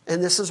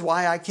 And this is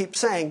why I keep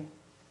saying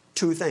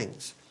two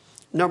things.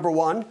 Number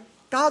one,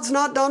 God's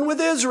not done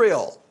with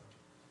Israel.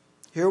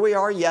 Here we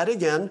are yet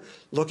again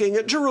looking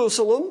at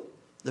Jerusalem,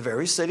 the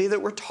very city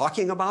that we're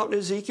talking about in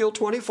Ezekiel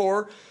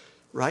 24.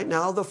 Right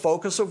now, the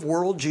focus of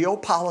world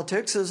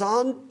geopolitics is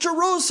on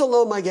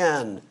Jerusalem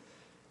again,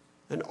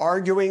 and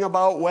arguing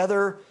about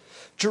whether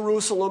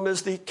Jerusalem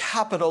is the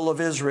capital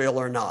of Israel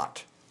or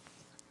not.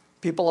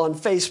 People on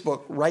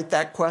Facebook write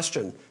that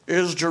question.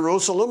 Is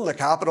Jerusalem the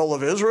capital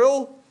of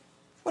Israel?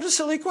 What a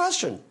silly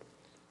question.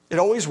 It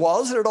always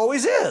was and it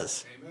always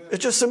is. Amen. It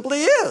just simply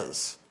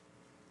is.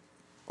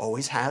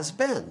 Always has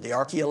been. The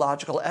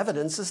archaeological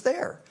evidence is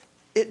there.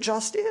 It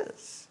just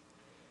is.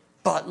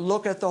 But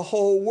look at the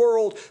whole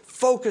world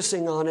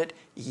focusing on it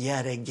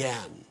yet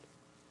again.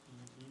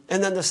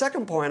 And then the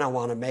second point I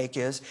want to make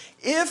is,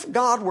 if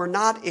God were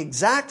not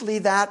exactly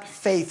that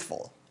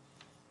faithful,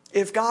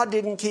 if God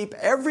didn't keep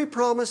every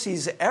promise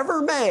he's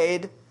ever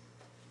made,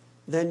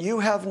 then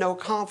you have no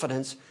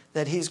confidence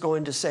that he's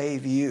going to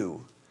save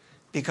you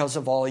because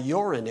of all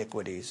your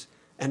iniquities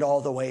and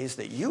all the ways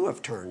that you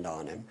have turned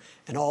on him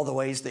and all the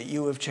ways that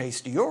you have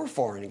chased your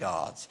foreign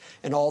gods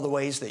and all the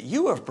ways that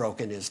you have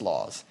broken his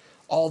laws,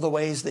 all the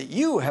ways that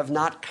you have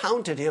not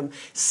counted him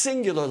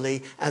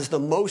singularly as the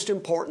most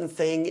important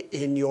thing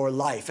in your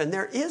life. And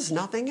there is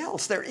nothing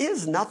else. There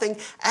is nothing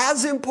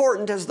as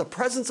important as the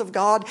presence of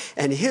God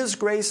and his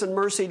grace and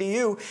mercy to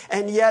you.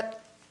 And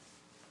yet,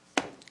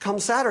 come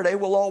Saturday,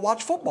 we'll all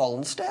watch football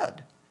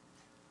instead.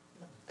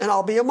 And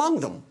I'll be among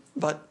them.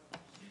 But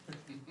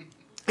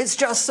it's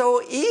just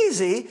so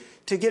easy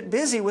to get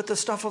busy with the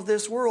stuff of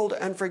this world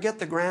and forget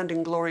the grand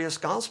and glorious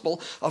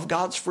gospel of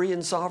God's free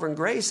and sovereign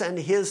grace and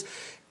his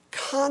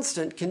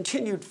constant,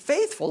 continued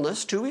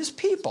faithfulness to his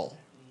people.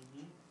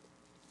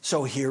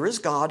 So here is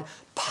God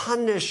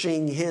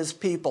punishing his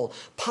people,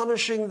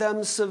 punishing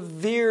them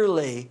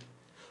severely,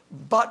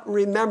 but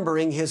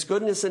remembering his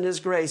goodness and his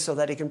grace so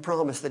that he can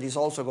promise that he's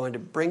also going to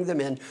bring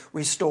them in,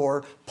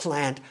 restore,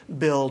 plant,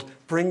 build,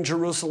 bring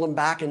Jerusalem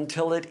back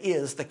until it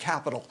is the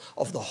capital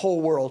of the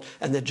whole world,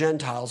 and the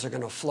Gentiles are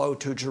going to flow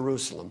to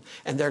Jerusalem,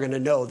 and they're going to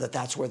know that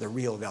that's where the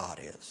real God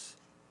is.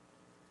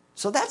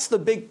 So that's the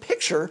big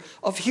picture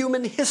of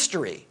human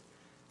history.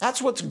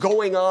 That's what's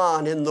going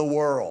on in the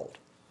world.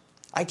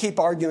 I keep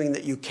arguing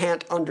that you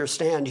can't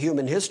understand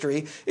human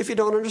history if you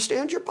don't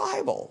understand your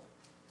Bible.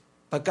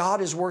 But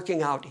God is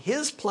working out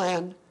his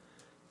plan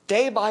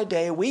day by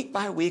day, week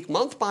by week,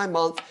 month by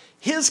month,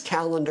 his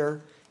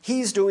calendar.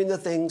 He's doing the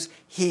things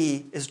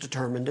he is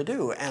determined to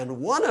do.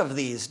 And one of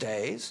these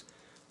days,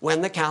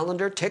 when the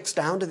calendar ticks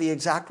down to the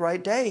exact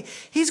right day,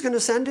 he's going to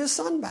send his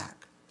son back.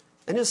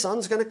 And his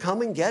son's going to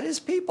come and get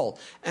his people.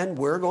 And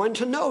we're going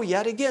to know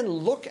yet again,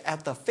 look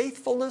at the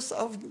faithfulness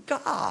of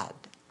God.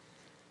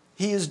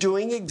 He is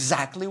doing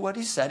exactly what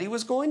he said he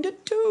was going to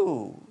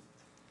do.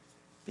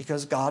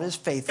 Because God is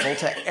faithful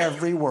to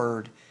every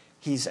word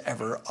he's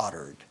ever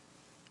uttered.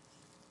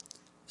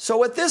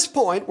 So at this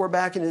point, we're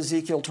back in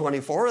Ezekiel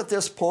 24. At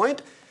this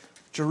point,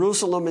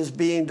 Jerusalem is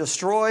being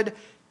destroyed.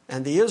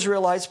 And the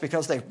Israelites,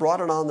 because they've brought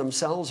it on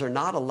themselves, are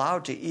not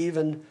allowed to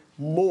even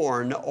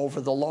mourn over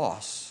the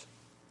loss.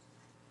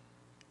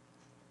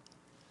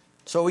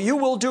 So you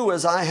will do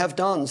as I have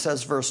done,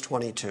 says verse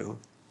 22.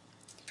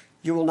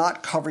 You will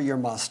not cover your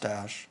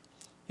mustache.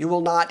 You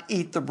will not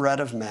eat the bread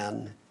of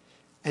men.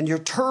 And your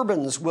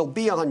turbans will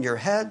be on your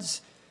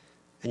heads,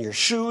 and your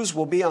shoes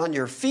will be on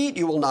your feet.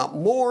 You will not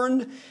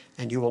mourn,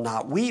 and you will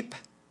not weep.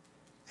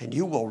 And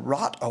you will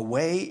rot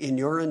away in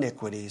your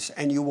iniquities,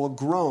 and you will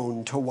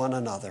groan to one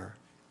another.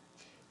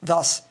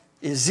 Thus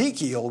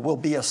Ezekiel will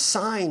be a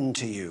sign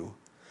to you.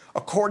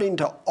 According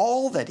to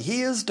all that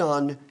he has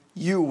done,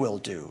 you will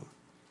do.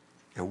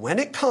 And when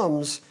it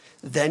comes,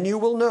 then you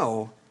will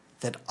know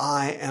that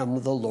I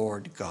am the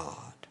Lord God.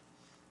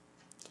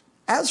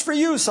 As for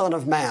you, son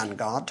of man,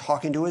 God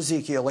talking to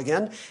Ezekiel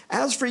again,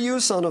 as for you,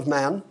 son of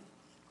man,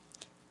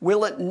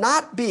 will it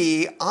not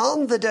be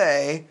on the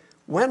day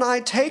when I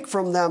take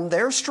from them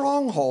their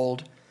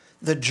stronghold,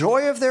 the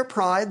joy of their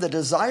pride, the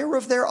desire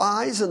of their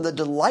eyes, and the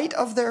delight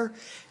of their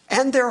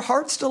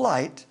heart's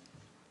delight,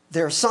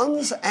 their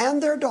sons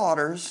and their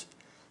daughters,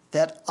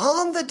 that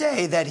on the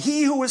day that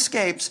he who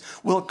escapes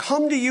will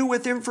come to you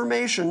with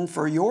information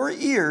for your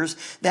ears,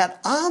 that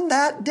on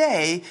that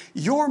day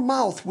your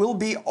mouth will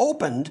be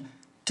opened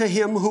to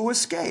him who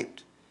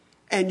escaped,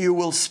 and you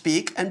will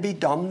speak and be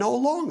dumb no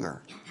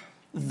longer.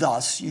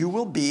 Thus you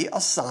will be a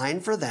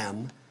sign for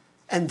them,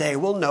 and they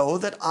will know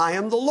that I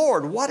am the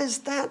Lord. What is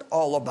that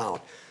all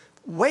about?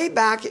 Way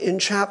back in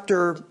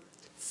chapter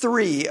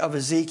 3 of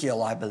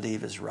Ezekiel, I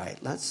believe is right.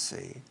 Let's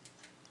see.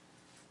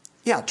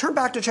 Yeah, turn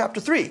back to chapter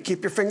 3.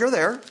 Keep your finger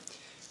there.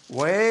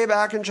 Way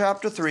back in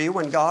chapter 3,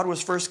 when God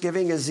was first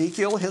giving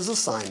Ezekiel his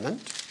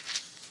assignment,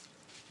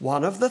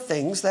 one of the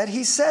things that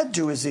he said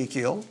to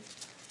Ezekiel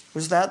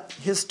was that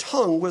his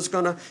tongue was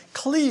going to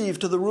cleave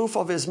to the roof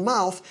of his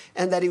mouth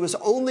and that he was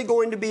only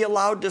going to be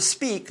allowed to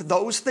speak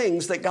those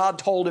things that God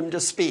told him to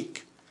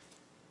speak.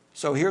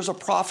 So here's a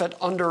prophet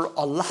under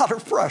a lot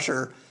of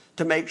pressure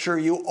to make sure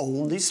you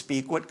only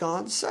speak what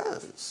God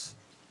says.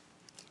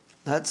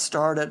 Let's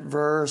start at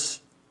verse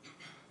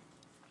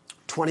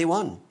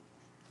 21.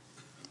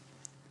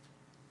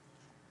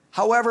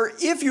 However,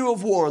 if you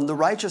have warned the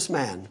righteous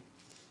man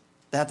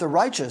that the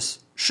righteous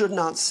should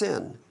not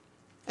sin,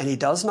 and he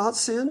does not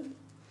sin,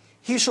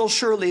 he shall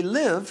surely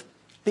live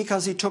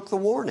because he took the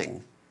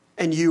warning,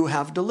 and you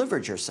have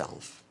delivered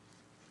yourself.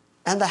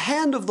 And the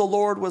hand of the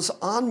Lord was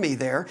on me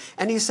there,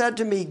 and he said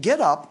to me,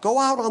 get up, go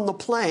out on the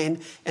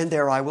plain, and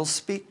there I will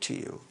speak to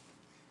you.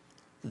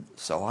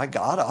 So I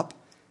got up,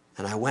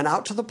 and I went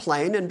out to the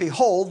plain, and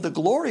behold, the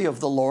glory of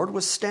the Lord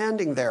was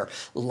standing there,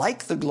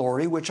 like the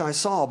glory which I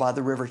saw by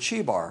the river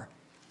Chebar,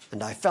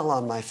 and I fell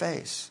on my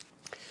face.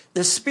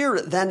 The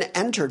Spirit then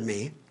entered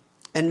me,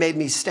 and made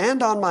me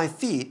stand on my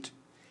feet,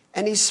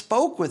 And he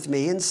spoke with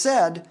me and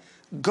said,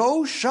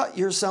 "Go shut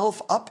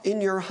yourself up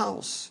in your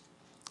house.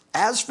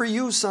 As for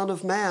you, son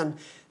of man,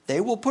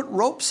 they will put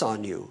ropes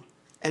on you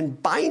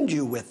and bind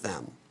you with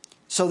them,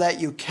 so that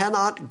you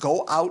cannot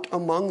go out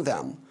among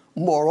them.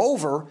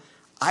 Moreover,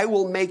 I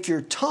will make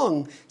your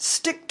tongue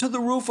stick to the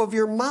roof of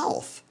your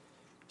mouth,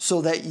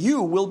 so that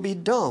you will be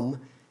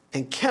dumb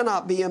and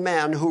cannot be a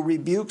man who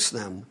rebukes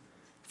them,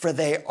 for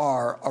they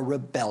are a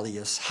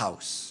rebellious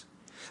house.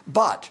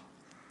 But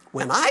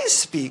when I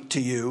speak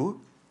to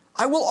you,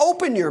 I will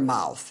open your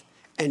mouth,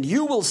 and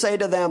you will say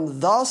to them,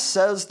 'Thus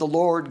says the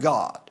Lord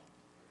God.'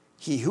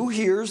 He who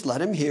hears,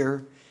 let him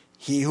hear.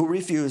 He who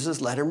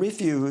refuses, let him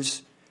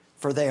refuse,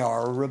 for they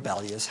are a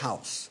rebellious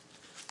house."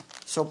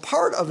 So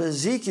part of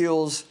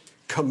Ezekiel's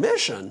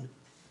commission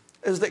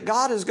is that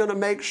God is going to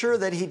make sure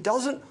that he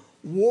doesn't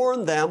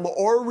warn them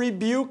or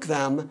rebuke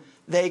them.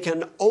 They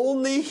can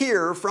only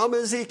hear from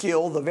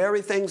Ezekiel the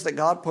very things that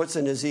God puts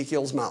in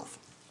Ezekiel's mouth.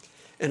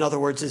 In other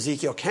words,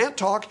 Ezekiel can't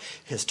talk.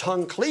 His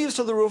tongue cleaves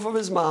to the roof of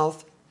his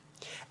mouth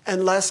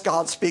unless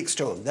God speaks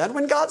to him. Then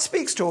when God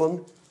speaks to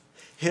him,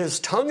 his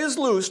tongue is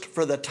loosed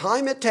for the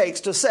time it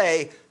takes to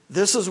say,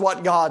 "This is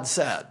what God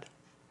said."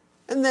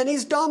 And then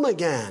he's dumb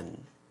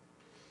again.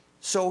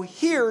 So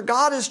here,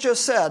 God has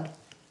just said,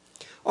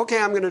 okay,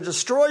 I'm going to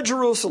destroy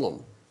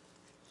Jerusalem.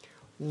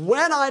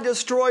 When I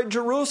destroy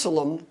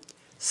Jerusalem,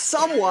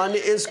 someone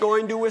is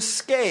going to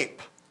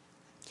escape.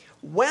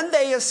 When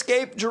they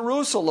escape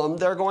Jerusalem,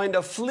 they're going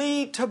to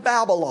flee to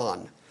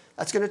Babylon.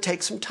 That's going to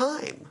take some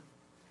time.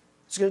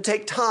 It's going to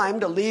take time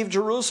to leave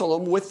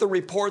Jerusalem with the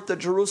report that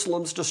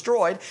Jerusalem's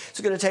destroyed.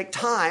 It's going to take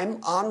time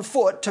on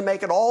foot to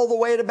make it all the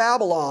way to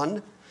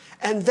Babylon.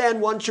 And then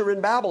once you're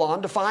in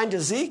Babylon, to find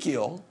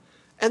Ezekiel,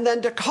 and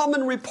then to come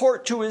and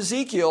report to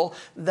Ezekiel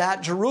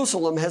that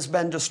Jerusalem has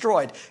been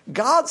destroyed.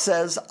 God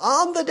says,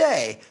 on the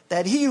day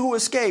that he who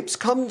escapes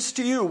comes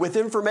to you with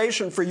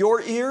information for your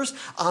ears,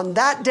 on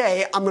that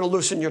day, I'm going to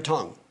loosen your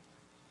tongue.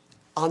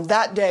 On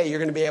that day, you're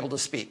going to be able to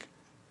speak.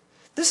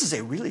 This is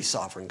a really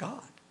sovereign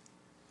God.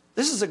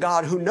 This is a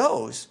God who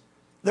knows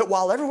that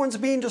while everyone's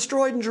being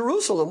destroyed in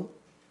Jerusalem,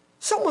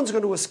 someone's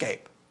going to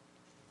escape.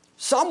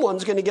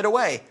 Someone's going to get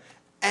away.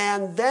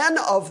 And then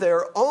of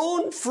their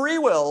own free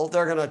will,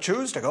 they're going to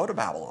choose to go to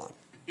Babylon.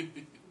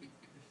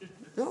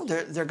 No,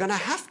 they're going to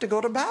have to go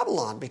to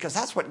Babylon because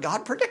that's what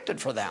God predicted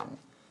for them.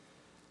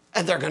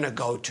 And they're going to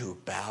go to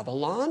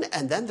Babylon,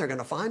 and then they're going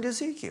to find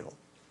Ezekiel.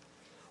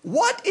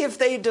 What if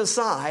they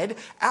decide,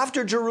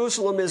 after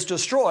Jerusalem is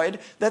destroyed,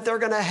 that they're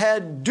going to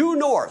head due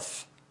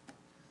north?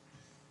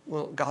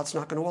 Well, God's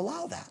not going to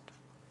allow that.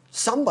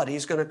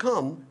 Somebody's going to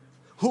come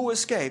who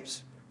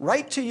escapes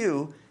right to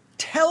you,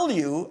 tell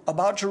you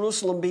about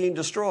Jerusalem being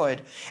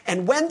destroyed.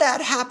 And when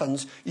that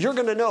happens, you're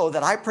going to know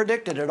that I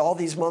predicted it all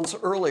these months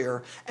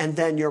earlier, and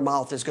then your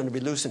mouth is going to be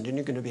loosened and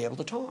you're going to be able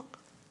to talk.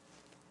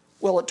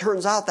 Well, it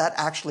turns out that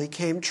actually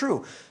came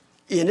true.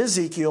 In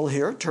Ezekiel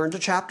here, turn to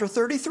chapter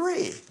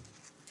 33.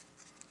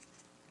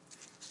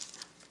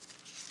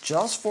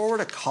 Just forward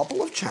a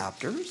couple of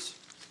chapters.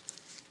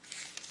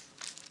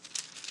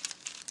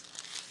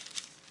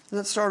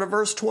 Let's start at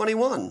verse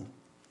 21.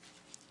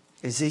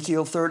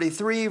 Ezekiel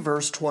 33,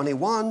 verse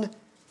 21,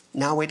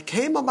 "Now it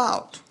came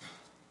about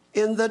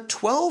in the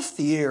 12th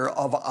year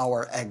of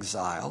our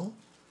exile,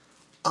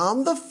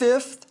 on the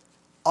 5th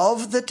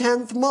of the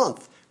 10th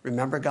month."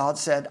 Remember God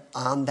said,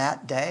 on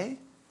that day?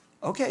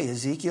 Okay,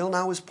 Ezekiel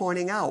now is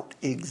pointing out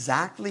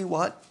exactly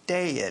what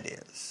day it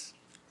is.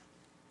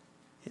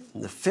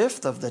 In the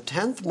 5th of the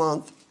 10th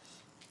month,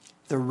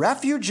 the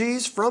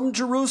refugees from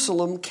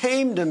Jerusalem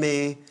came to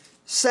me,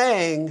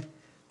 saying,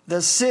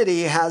 "The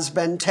city has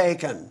been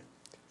taken."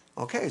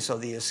 Okay, so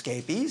the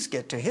escapees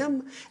get to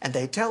him, and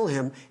they tell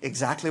him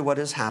exactly what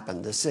has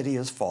happened. The city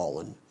has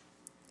fallen.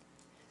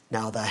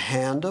 "Now the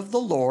hand of the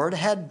Lord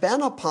had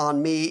been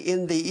upon me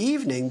in the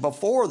evening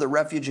before the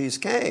refugees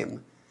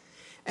came,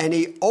 and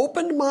he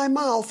opened my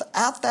mouth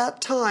at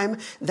that time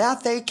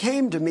that they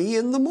came to me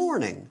in the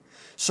morning.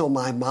 So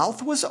my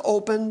mouth was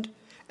opened,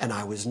 and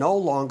I was no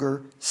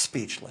longer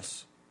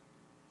speechless."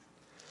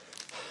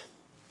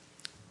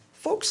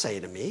 Folks say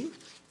to me,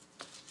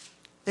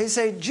 they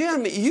say,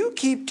 "Jim, you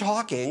keep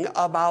talking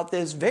about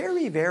this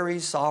very, very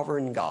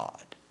sovereign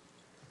God."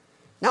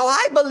 Now,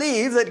 I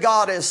believe that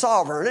God is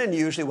sovereign, and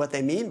usually what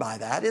they mean by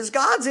that is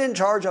God's in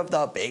charge of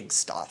the big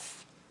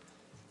stuff.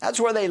 That's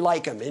where they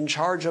like him, in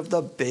charge of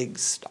the big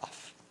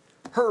stuff.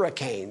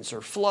 Hurricanes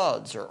or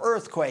floods or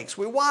earthquakes.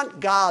 We want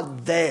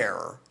God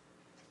there.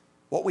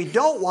 What we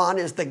don't want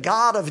is the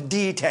God of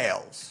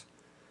details.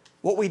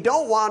 What we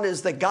don't want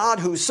is the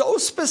God who's so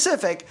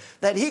specific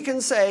that he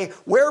can say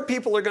where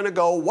people are going to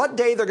go, what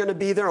day they're going to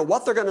be there, and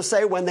what they're going to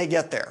say when they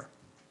get there.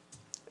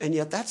 And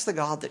yet that's the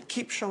God that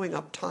keeps showing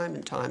up time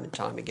and time and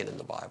time again in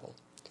the Bible.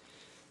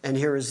 And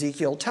here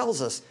Ezekiel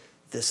tells us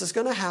this is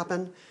going to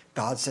happen.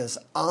 God says,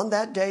 on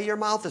that day your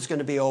mouth is going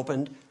to be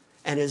opened,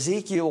 And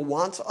Ezekiel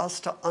wants us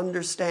to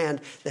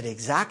understand that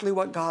exactly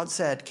what God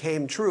said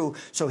came true.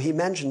 So he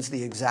mentions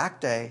the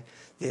exact day,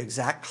 the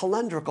exact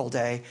calendrical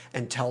day,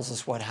 and tells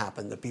us what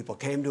happened. The people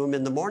came to him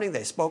in the morning.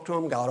 They spoke to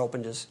him. God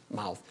opened his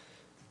mouth,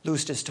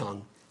 loosed his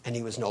tongue, and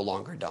he was no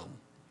longer dumb.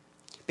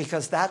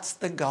 Because that's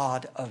the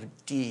God of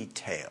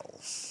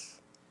details.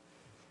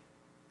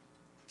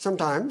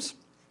 Sometimes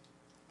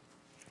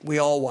we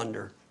all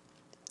wonder,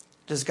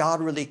 does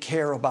God really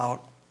care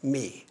about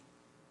me?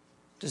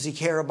 Does he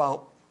care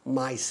about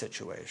my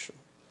situation?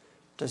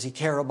 Does he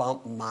care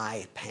about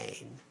my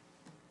pain?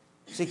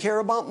 Does he care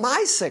about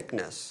my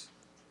sickness?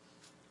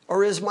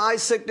 Or is my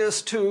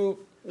sickness too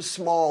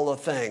small a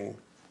thing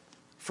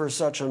for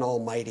such an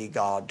almighty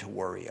God to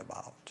worry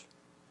about?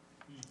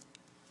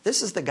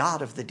 This is the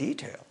God of the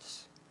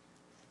details.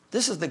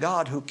 This is the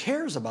God who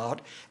cares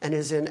about and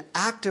is in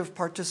active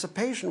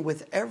participation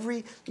with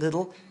every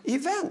little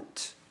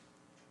event.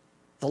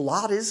 The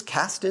lot is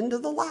cast into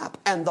the lap,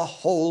 and the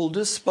whole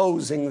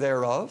disposing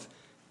thereof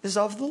is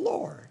of the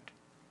Lord.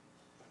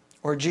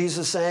 Or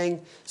Jesus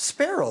saying,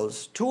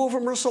 sparrows, 2 of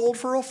them are sold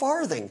for a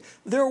farthing.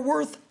 They're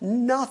worth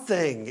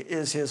nothing,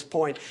 is his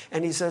point.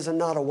 And he says, and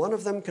not a one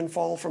of them can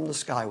fall from the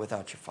sky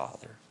without your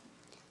Father.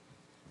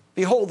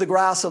 Behold the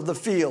grass of the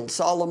field.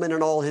 Solomon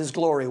in all his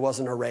glory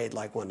wasn't arrayed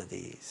like one of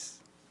these.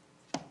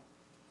 And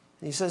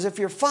he says, if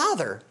your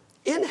Father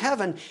in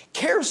heaven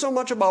cares so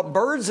much about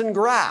birds and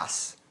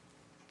grass,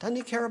 doesn't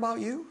he care about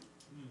you?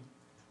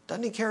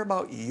 Doesn't he care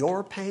about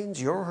your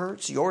pains, your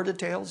hurts, your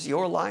details,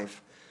 your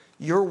life,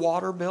 your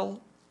water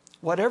bill?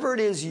 Whatever it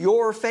is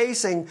you're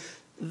facing,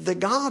 the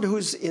God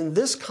who's in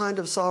this kind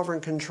of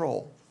sovereign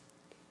control,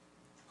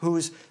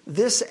 who's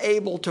this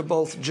able to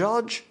both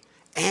judge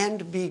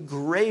and be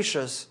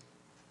gracious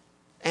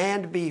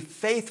and be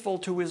faithful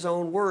to his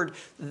own word,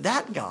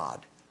 that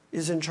God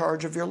is in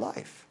charge of your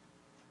life.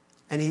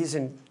 And he's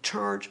in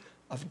charge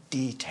of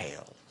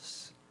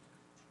details.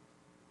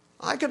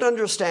 I could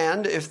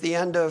understand if the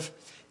end of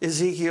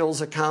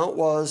Ezekiel's account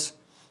was,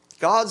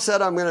 God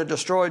said, I'm going to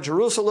destroy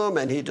Jerusalem,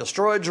 and he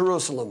destroyed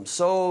Jerusalem.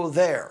 So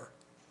there.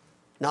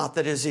 Not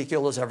that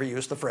Ezekiel has ever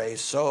used the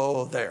phrase,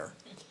 so there.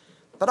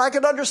 But I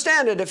could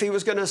understand it if he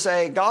was going to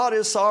say, God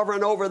is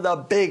sovereign over the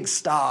big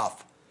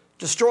stuff.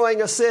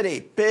 Destroying a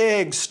city,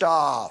 big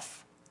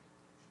stuff.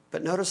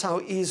 But notice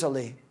how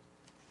easily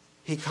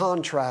he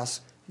contrasts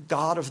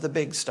God of the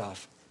big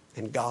stuff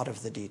and God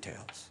of the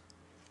details.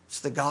 It's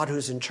the God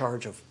who's in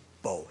charge of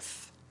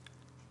both.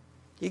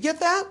 You get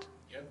that?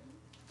 Yep.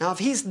 Now, if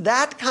he's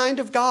that kind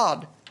of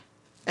God,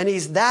 and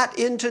he's that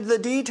into the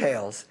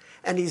details,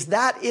 and he's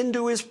that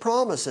into his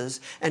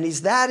promises, and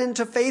he's that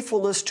into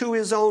faithfulness to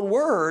his own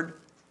word,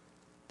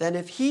 then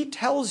if he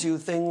tells you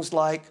things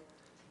like,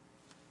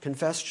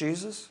 confess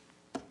Jesus,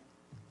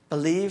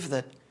 believe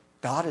that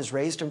God has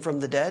raised him from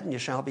the dead and you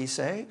shall be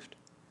saved,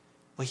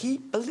 well, he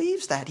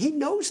believes that. He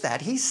knows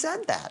that. He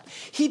said that.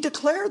 He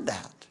declared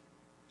that.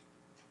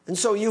 And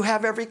so you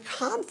have every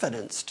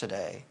confidence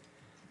today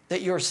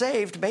that you're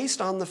saved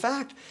based on the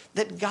fact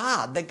that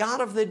God, the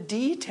God of the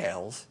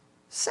details,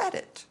 said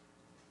it.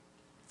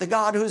 The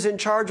God who's in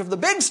charge of the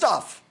big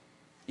stuff,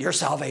 your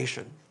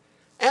salvation,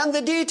 and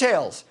the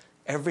details,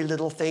 every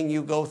little thing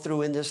you go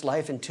through in this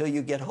life until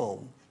you get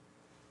home.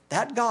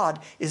 That God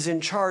is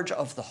in charge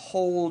of the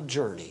whole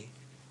journey,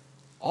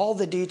 all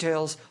the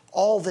details,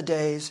 all the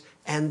days,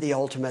 and the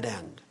ultimate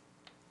end.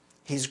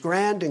 He's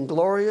grand and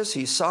glorious.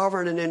 He's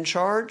sovereign and in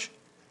charge.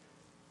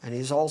 And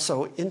he's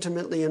also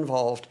intimately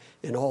involved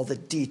in all the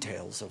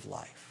details of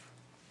life.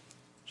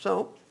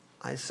 So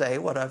I say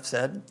what I've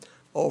said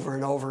over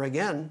and over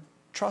again,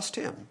 trust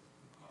him.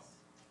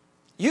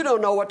 You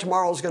don't know what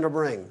tomorrow's going to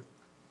bring.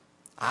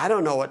 I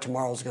don't know what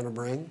tomorrow's going to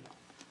bring.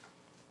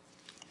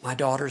 My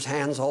daughter's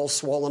hand's all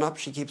swollen up.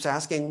 She keeps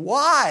asking,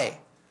 why?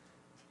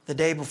 The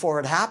day before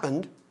it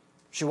happened,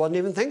 she wasn't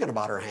even thinking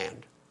about her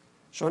hand.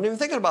 She wasn't even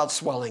thinking about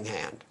swelling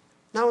hand.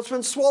 Now it's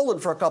been swollen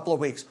for a couple of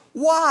weeks.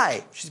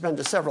 Why? She's been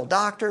to several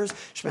doctors.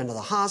 She's been to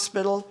the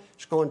hospital.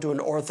 She's going to an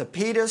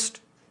orthopedist.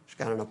 She's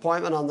got an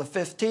appointment on the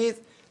 15th.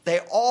 They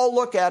all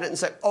look at it and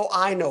say, oh,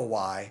 I know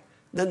why.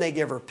 Then they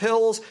give her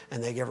pills,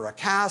 and they give her a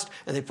cast,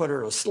 and they put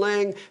her in a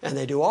sling, and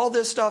they do all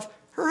this stuff.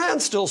 Her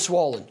hand's still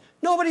swollen.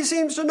 Nobody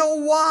seems to know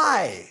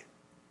why.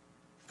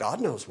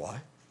 God knows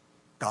why.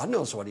 God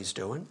knows what he's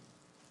doing.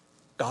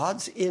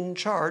 God's in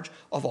charge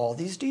of all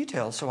these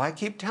details. So I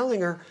keep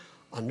telling her,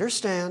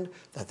 understand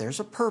that there's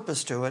a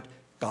purpose to it.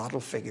 God will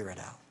figure it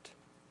out.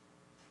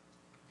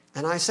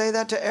 And I say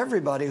that to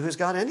everybody who's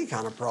got any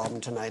kind of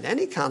problem tonight,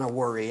 any kind of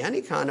worry,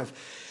 any kind of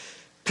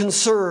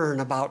concern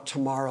about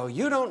tomorrow.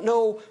 You don't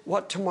know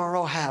what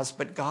tomorrow has,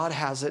 but God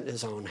has it in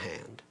his own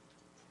hand.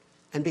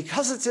 And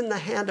because it's in the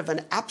hand of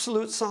an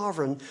absolute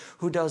sovereign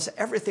who does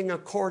everything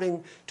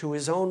according to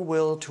his own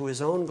will, to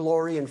his own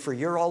glory, and for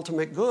your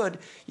ultimate good,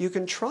 you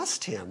can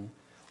trust him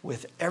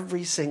with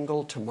every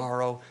single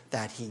tomorrow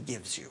that he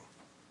gives you.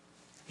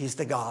 He's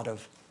the God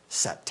of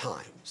set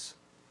times.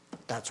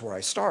 That's where I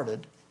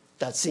started.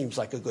 That seems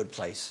like a good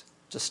place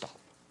to stop.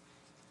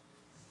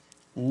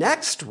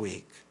 Next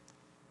week,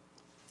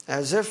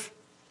 as if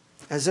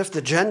As if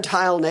the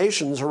Gentile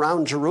nations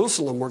around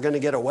Jerusalem were going to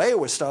get away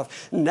with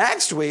stuff.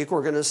 Next week,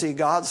 we're going to see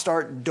God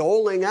start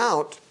doling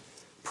out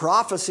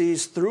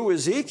prophecies through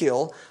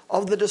Ezekiel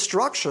of the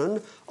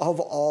destruction of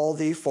all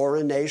the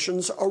foreign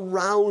nations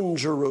around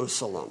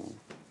Jerusalem.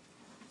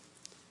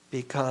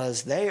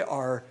 Because they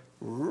are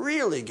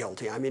really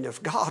guilty. I mean,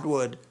 if God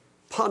would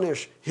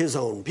punish his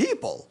own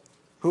people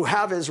who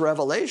have his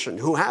revelation,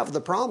 who have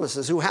the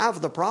promises, who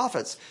have the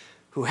prophets,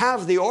 who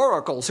have the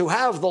oracles, who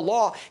have the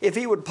law, if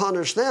he would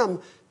punish them,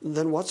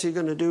 then what's he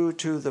going to do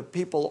to the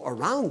people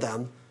around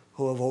them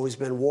who have always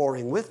been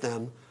warring with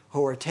them,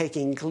 who are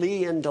taking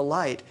glee and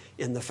delight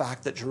in the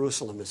fact that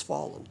Jerusalem is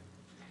fallen?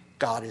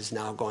 God is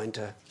now going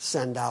to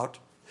send out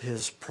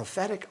his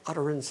prophetic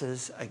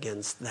utterances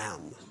against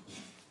them.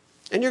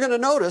 And you're going to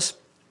notice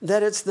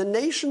that it's the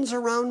nations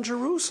around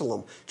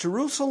Jerusalem.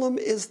 Jerusalem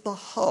is the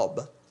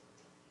hub.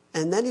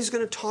 And then he's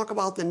going to talk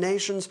about the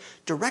nations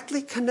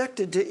directly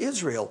connected to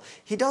Israel.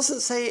 He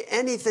doesn't say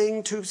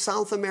anything to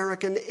South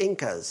American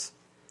Incas.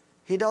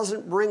 He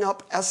doesn't bring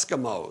up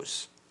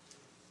Eskimos.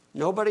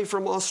 Nobody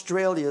from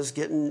Australia is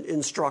getting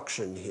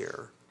instruction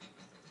here,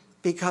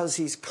 because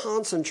he's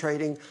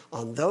concentrating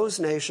on those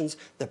nations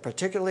that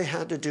particularly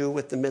had to do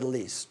with the Middle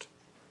East.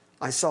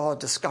 I saw a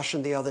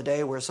discussion the other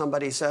day where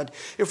somebody said,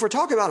 if we're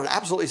talking about an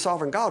absolutely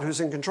sovereign God who's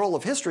in control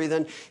of history,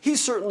 then he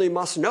certainly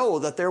must know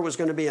that there was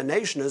going to be a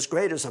nation as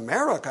great as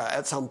America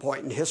at some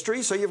point in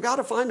history, so you've got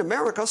to find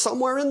America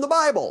somewhere in the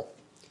Bible.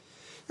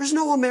 There's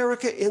no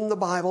America in the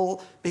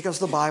Bible, because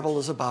the Bible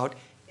is about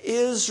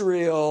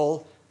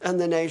Israel and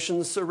the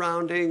nations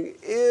surrounding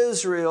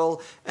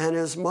Israel. And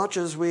as much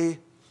as we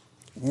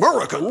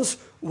Americans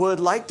would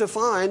like to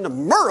find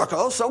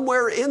America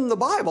somewhere in the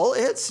Bible,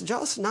 it's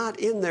just not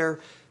in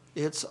there.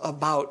 It's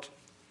about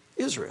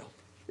Israel.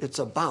 It's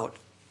about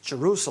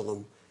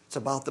Jerusalem. It's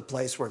about the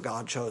place where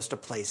God chose to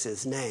place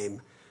his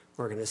name.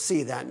 We're going to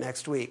see that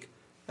next week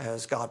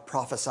as God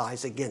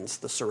prophesies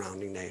against the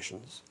surrounding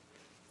nations.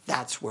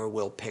 That's where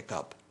we'll pick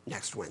up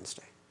next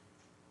Wednesday.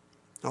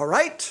 All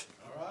right?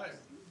 All right.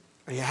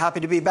 Are you happy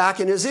to be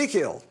back in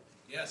Ezekiel?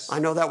 Yes. I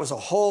know that was a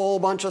whole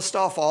bunch of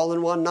stuff all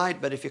in one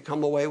night, but if you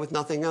come away with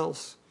nothing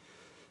else,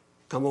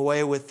 come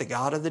away with the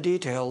God of the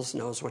details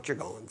knows what you're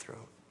going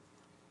through.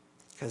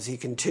 Because he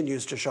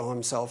continues to show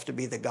himself to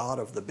be the God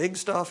of the big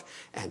stuff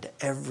and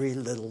every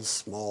little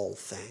small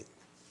thing.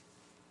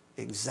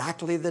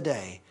 Exactly the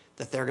day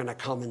that they're going to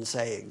come and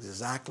say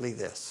exactly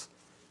this,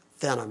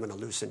 then I'm going to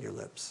loosen your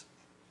lips.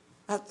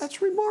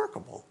 That's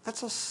remarkable.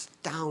 That's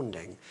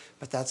astounding.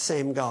 But that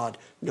same God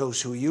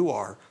knows who you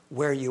are,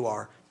 where you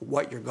are,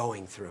 what you're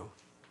going through.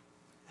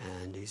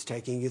 And he's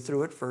taking you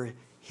through it for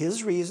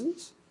his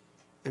reasons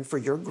and for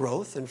your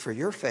growth and for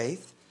your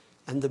faith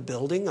and the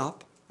building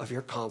up of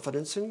your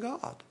confidence in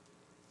God.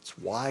 It's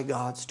why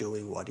God's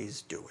doing what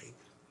he's doing.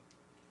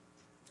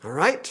 All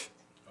right?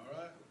 All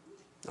right.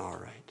 All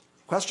right.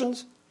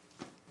 Questions?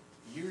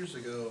 Years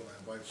ago,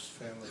 my wife's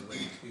family went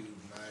to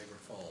Niagara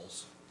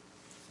Falls,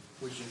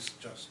 which is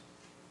just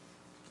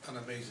an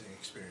amazing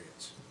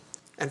experience.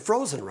 And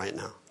frozen right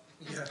now.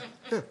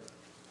 Yeah.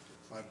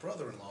 My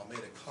brother-in-law made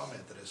a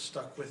comment that has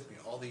stuck with me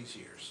all these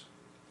years.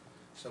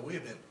 So we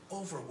have been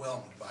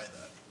overwhelmed by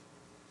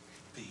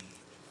the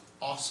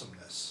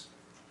awesomeness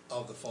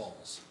of the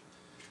falls.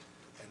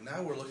 And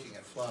now we're looking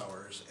at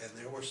flowers, and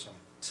there were some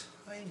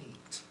tiny,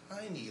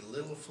 tiny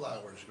little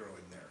flowers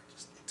growing there.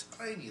 Just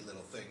tiny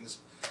little things.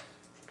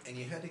 And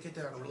you had to get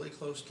down really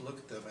close to look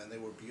at them, and they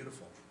were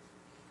beautiful.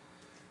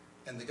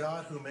 And the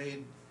God who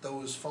made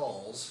those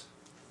falls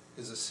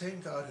is the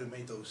same God who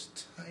made those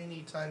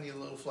tiny, tiny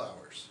little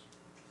flowers.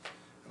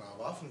 And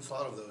I've often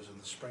thought of those in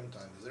the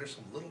springtime, because there's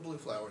some little blue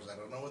flowers, I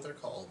don't know what they're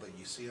called, but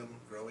you see them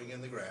growing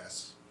in the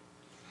grass.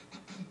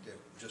 At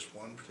just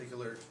one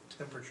particular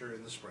temperature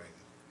in the spring.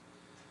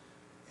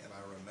 And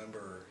I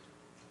remember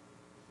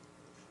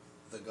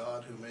the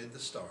God who made the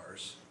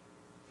stars,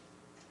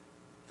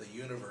 the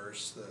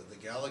universe, the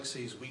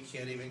galaxies we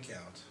can't even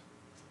count,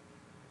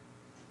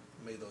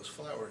 made those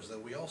flowers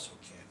that we also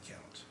can't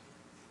count.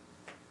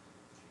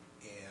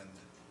 And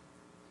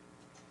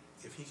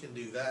if he can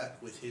do that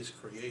with his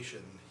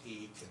creation,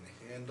 he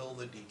can handle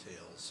the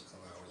details of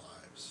our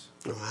lives.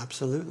 Oh,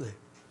 absolutely.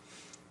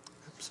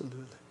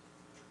 Absolutely.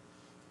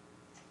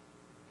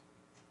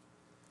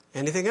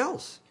 Anything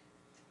else?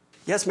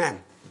 Yes, ma'am.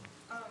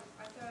 I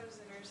thought it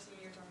was interesting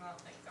you were talking about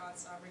like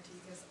God's sovereignty,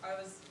 because I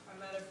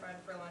met a friend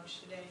for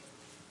lunch today,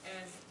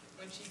 and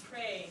when she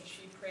prayed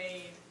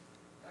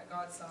that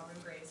God's sovereign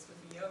grace would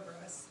be over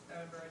us,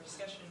 over our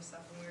discussion and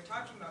stuff, and we were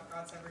talking about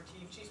God's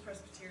sovereignty. She's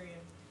Presbyterian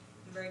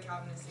and very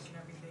Calvinistic and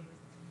everything,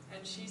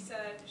 and she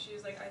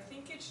was like, I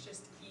think it's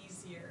just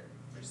easier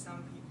for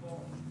some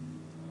people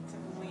to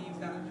believe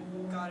that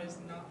God is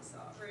not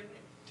sovereign,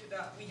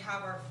 that we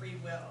have our free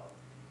will.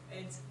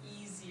 And it's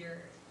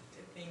easier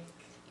to think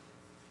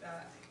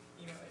that,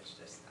 it's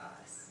just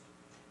us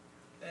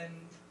than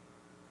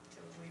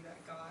to believe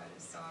that God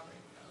is sovereign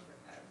over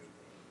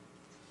everything.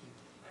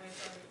 And I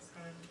thought it was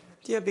kind of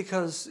interesting. Yeah,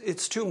 because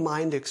it's too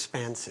mind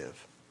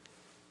expansive.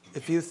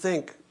 If you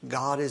think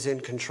God is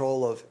in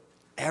control of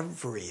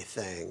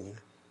everything,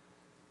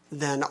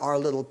 then our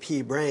little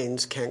pea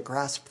brains can't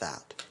grasp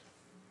that,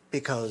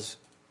 because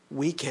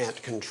we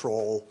can't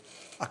control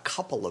a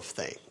couple of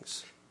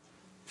things.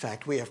 In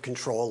fact, we have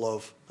control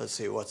of,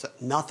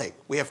 nothing.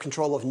 We have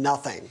control of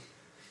nothing.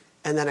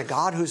 And then a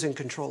God who's in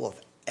control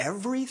of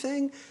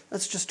everything,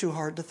 that's just too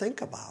hard to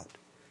think about.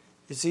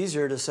 It's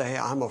easier to say,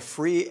 I'm a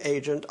free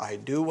agent, I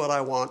do what I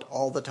want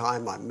all the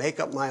time, I make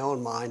up my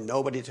own mind,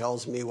 nobody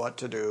tells me what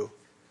to do.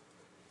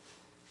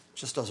 It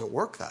just doesn't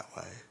work that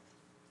way.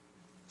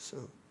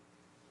 So,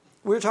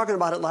 we were talking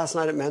about it last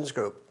night at men's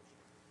group.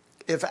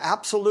 If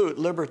absolute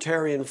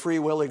libertarian free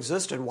will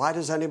existed, why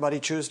does anybody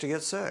choose to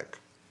get sick?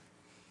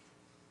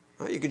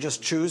 Well, you could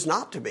just choose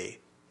not to be.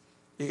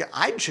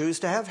 I'd choose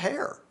to have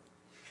hair.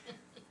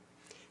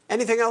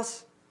 Anything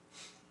else?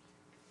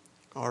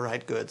 All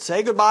right, good.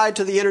 Say goodbye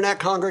to the internet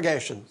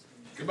congregation.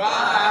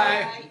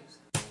 Goodbye.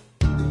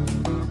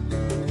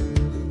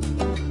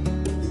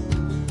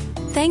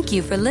 Thank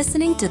you for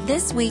listening to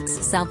this week's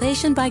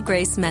Salvation by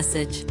Grace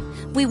message.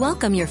 We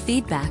welcome your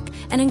feedback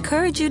and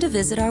encourage you to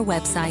visit our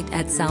website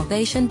at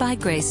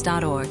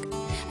salvationbygrace.org.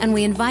 And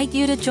we invite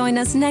you to join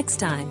us next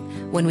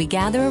time when we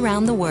gather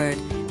around the Word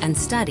and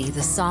study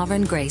the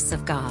sovereign grace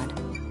of God.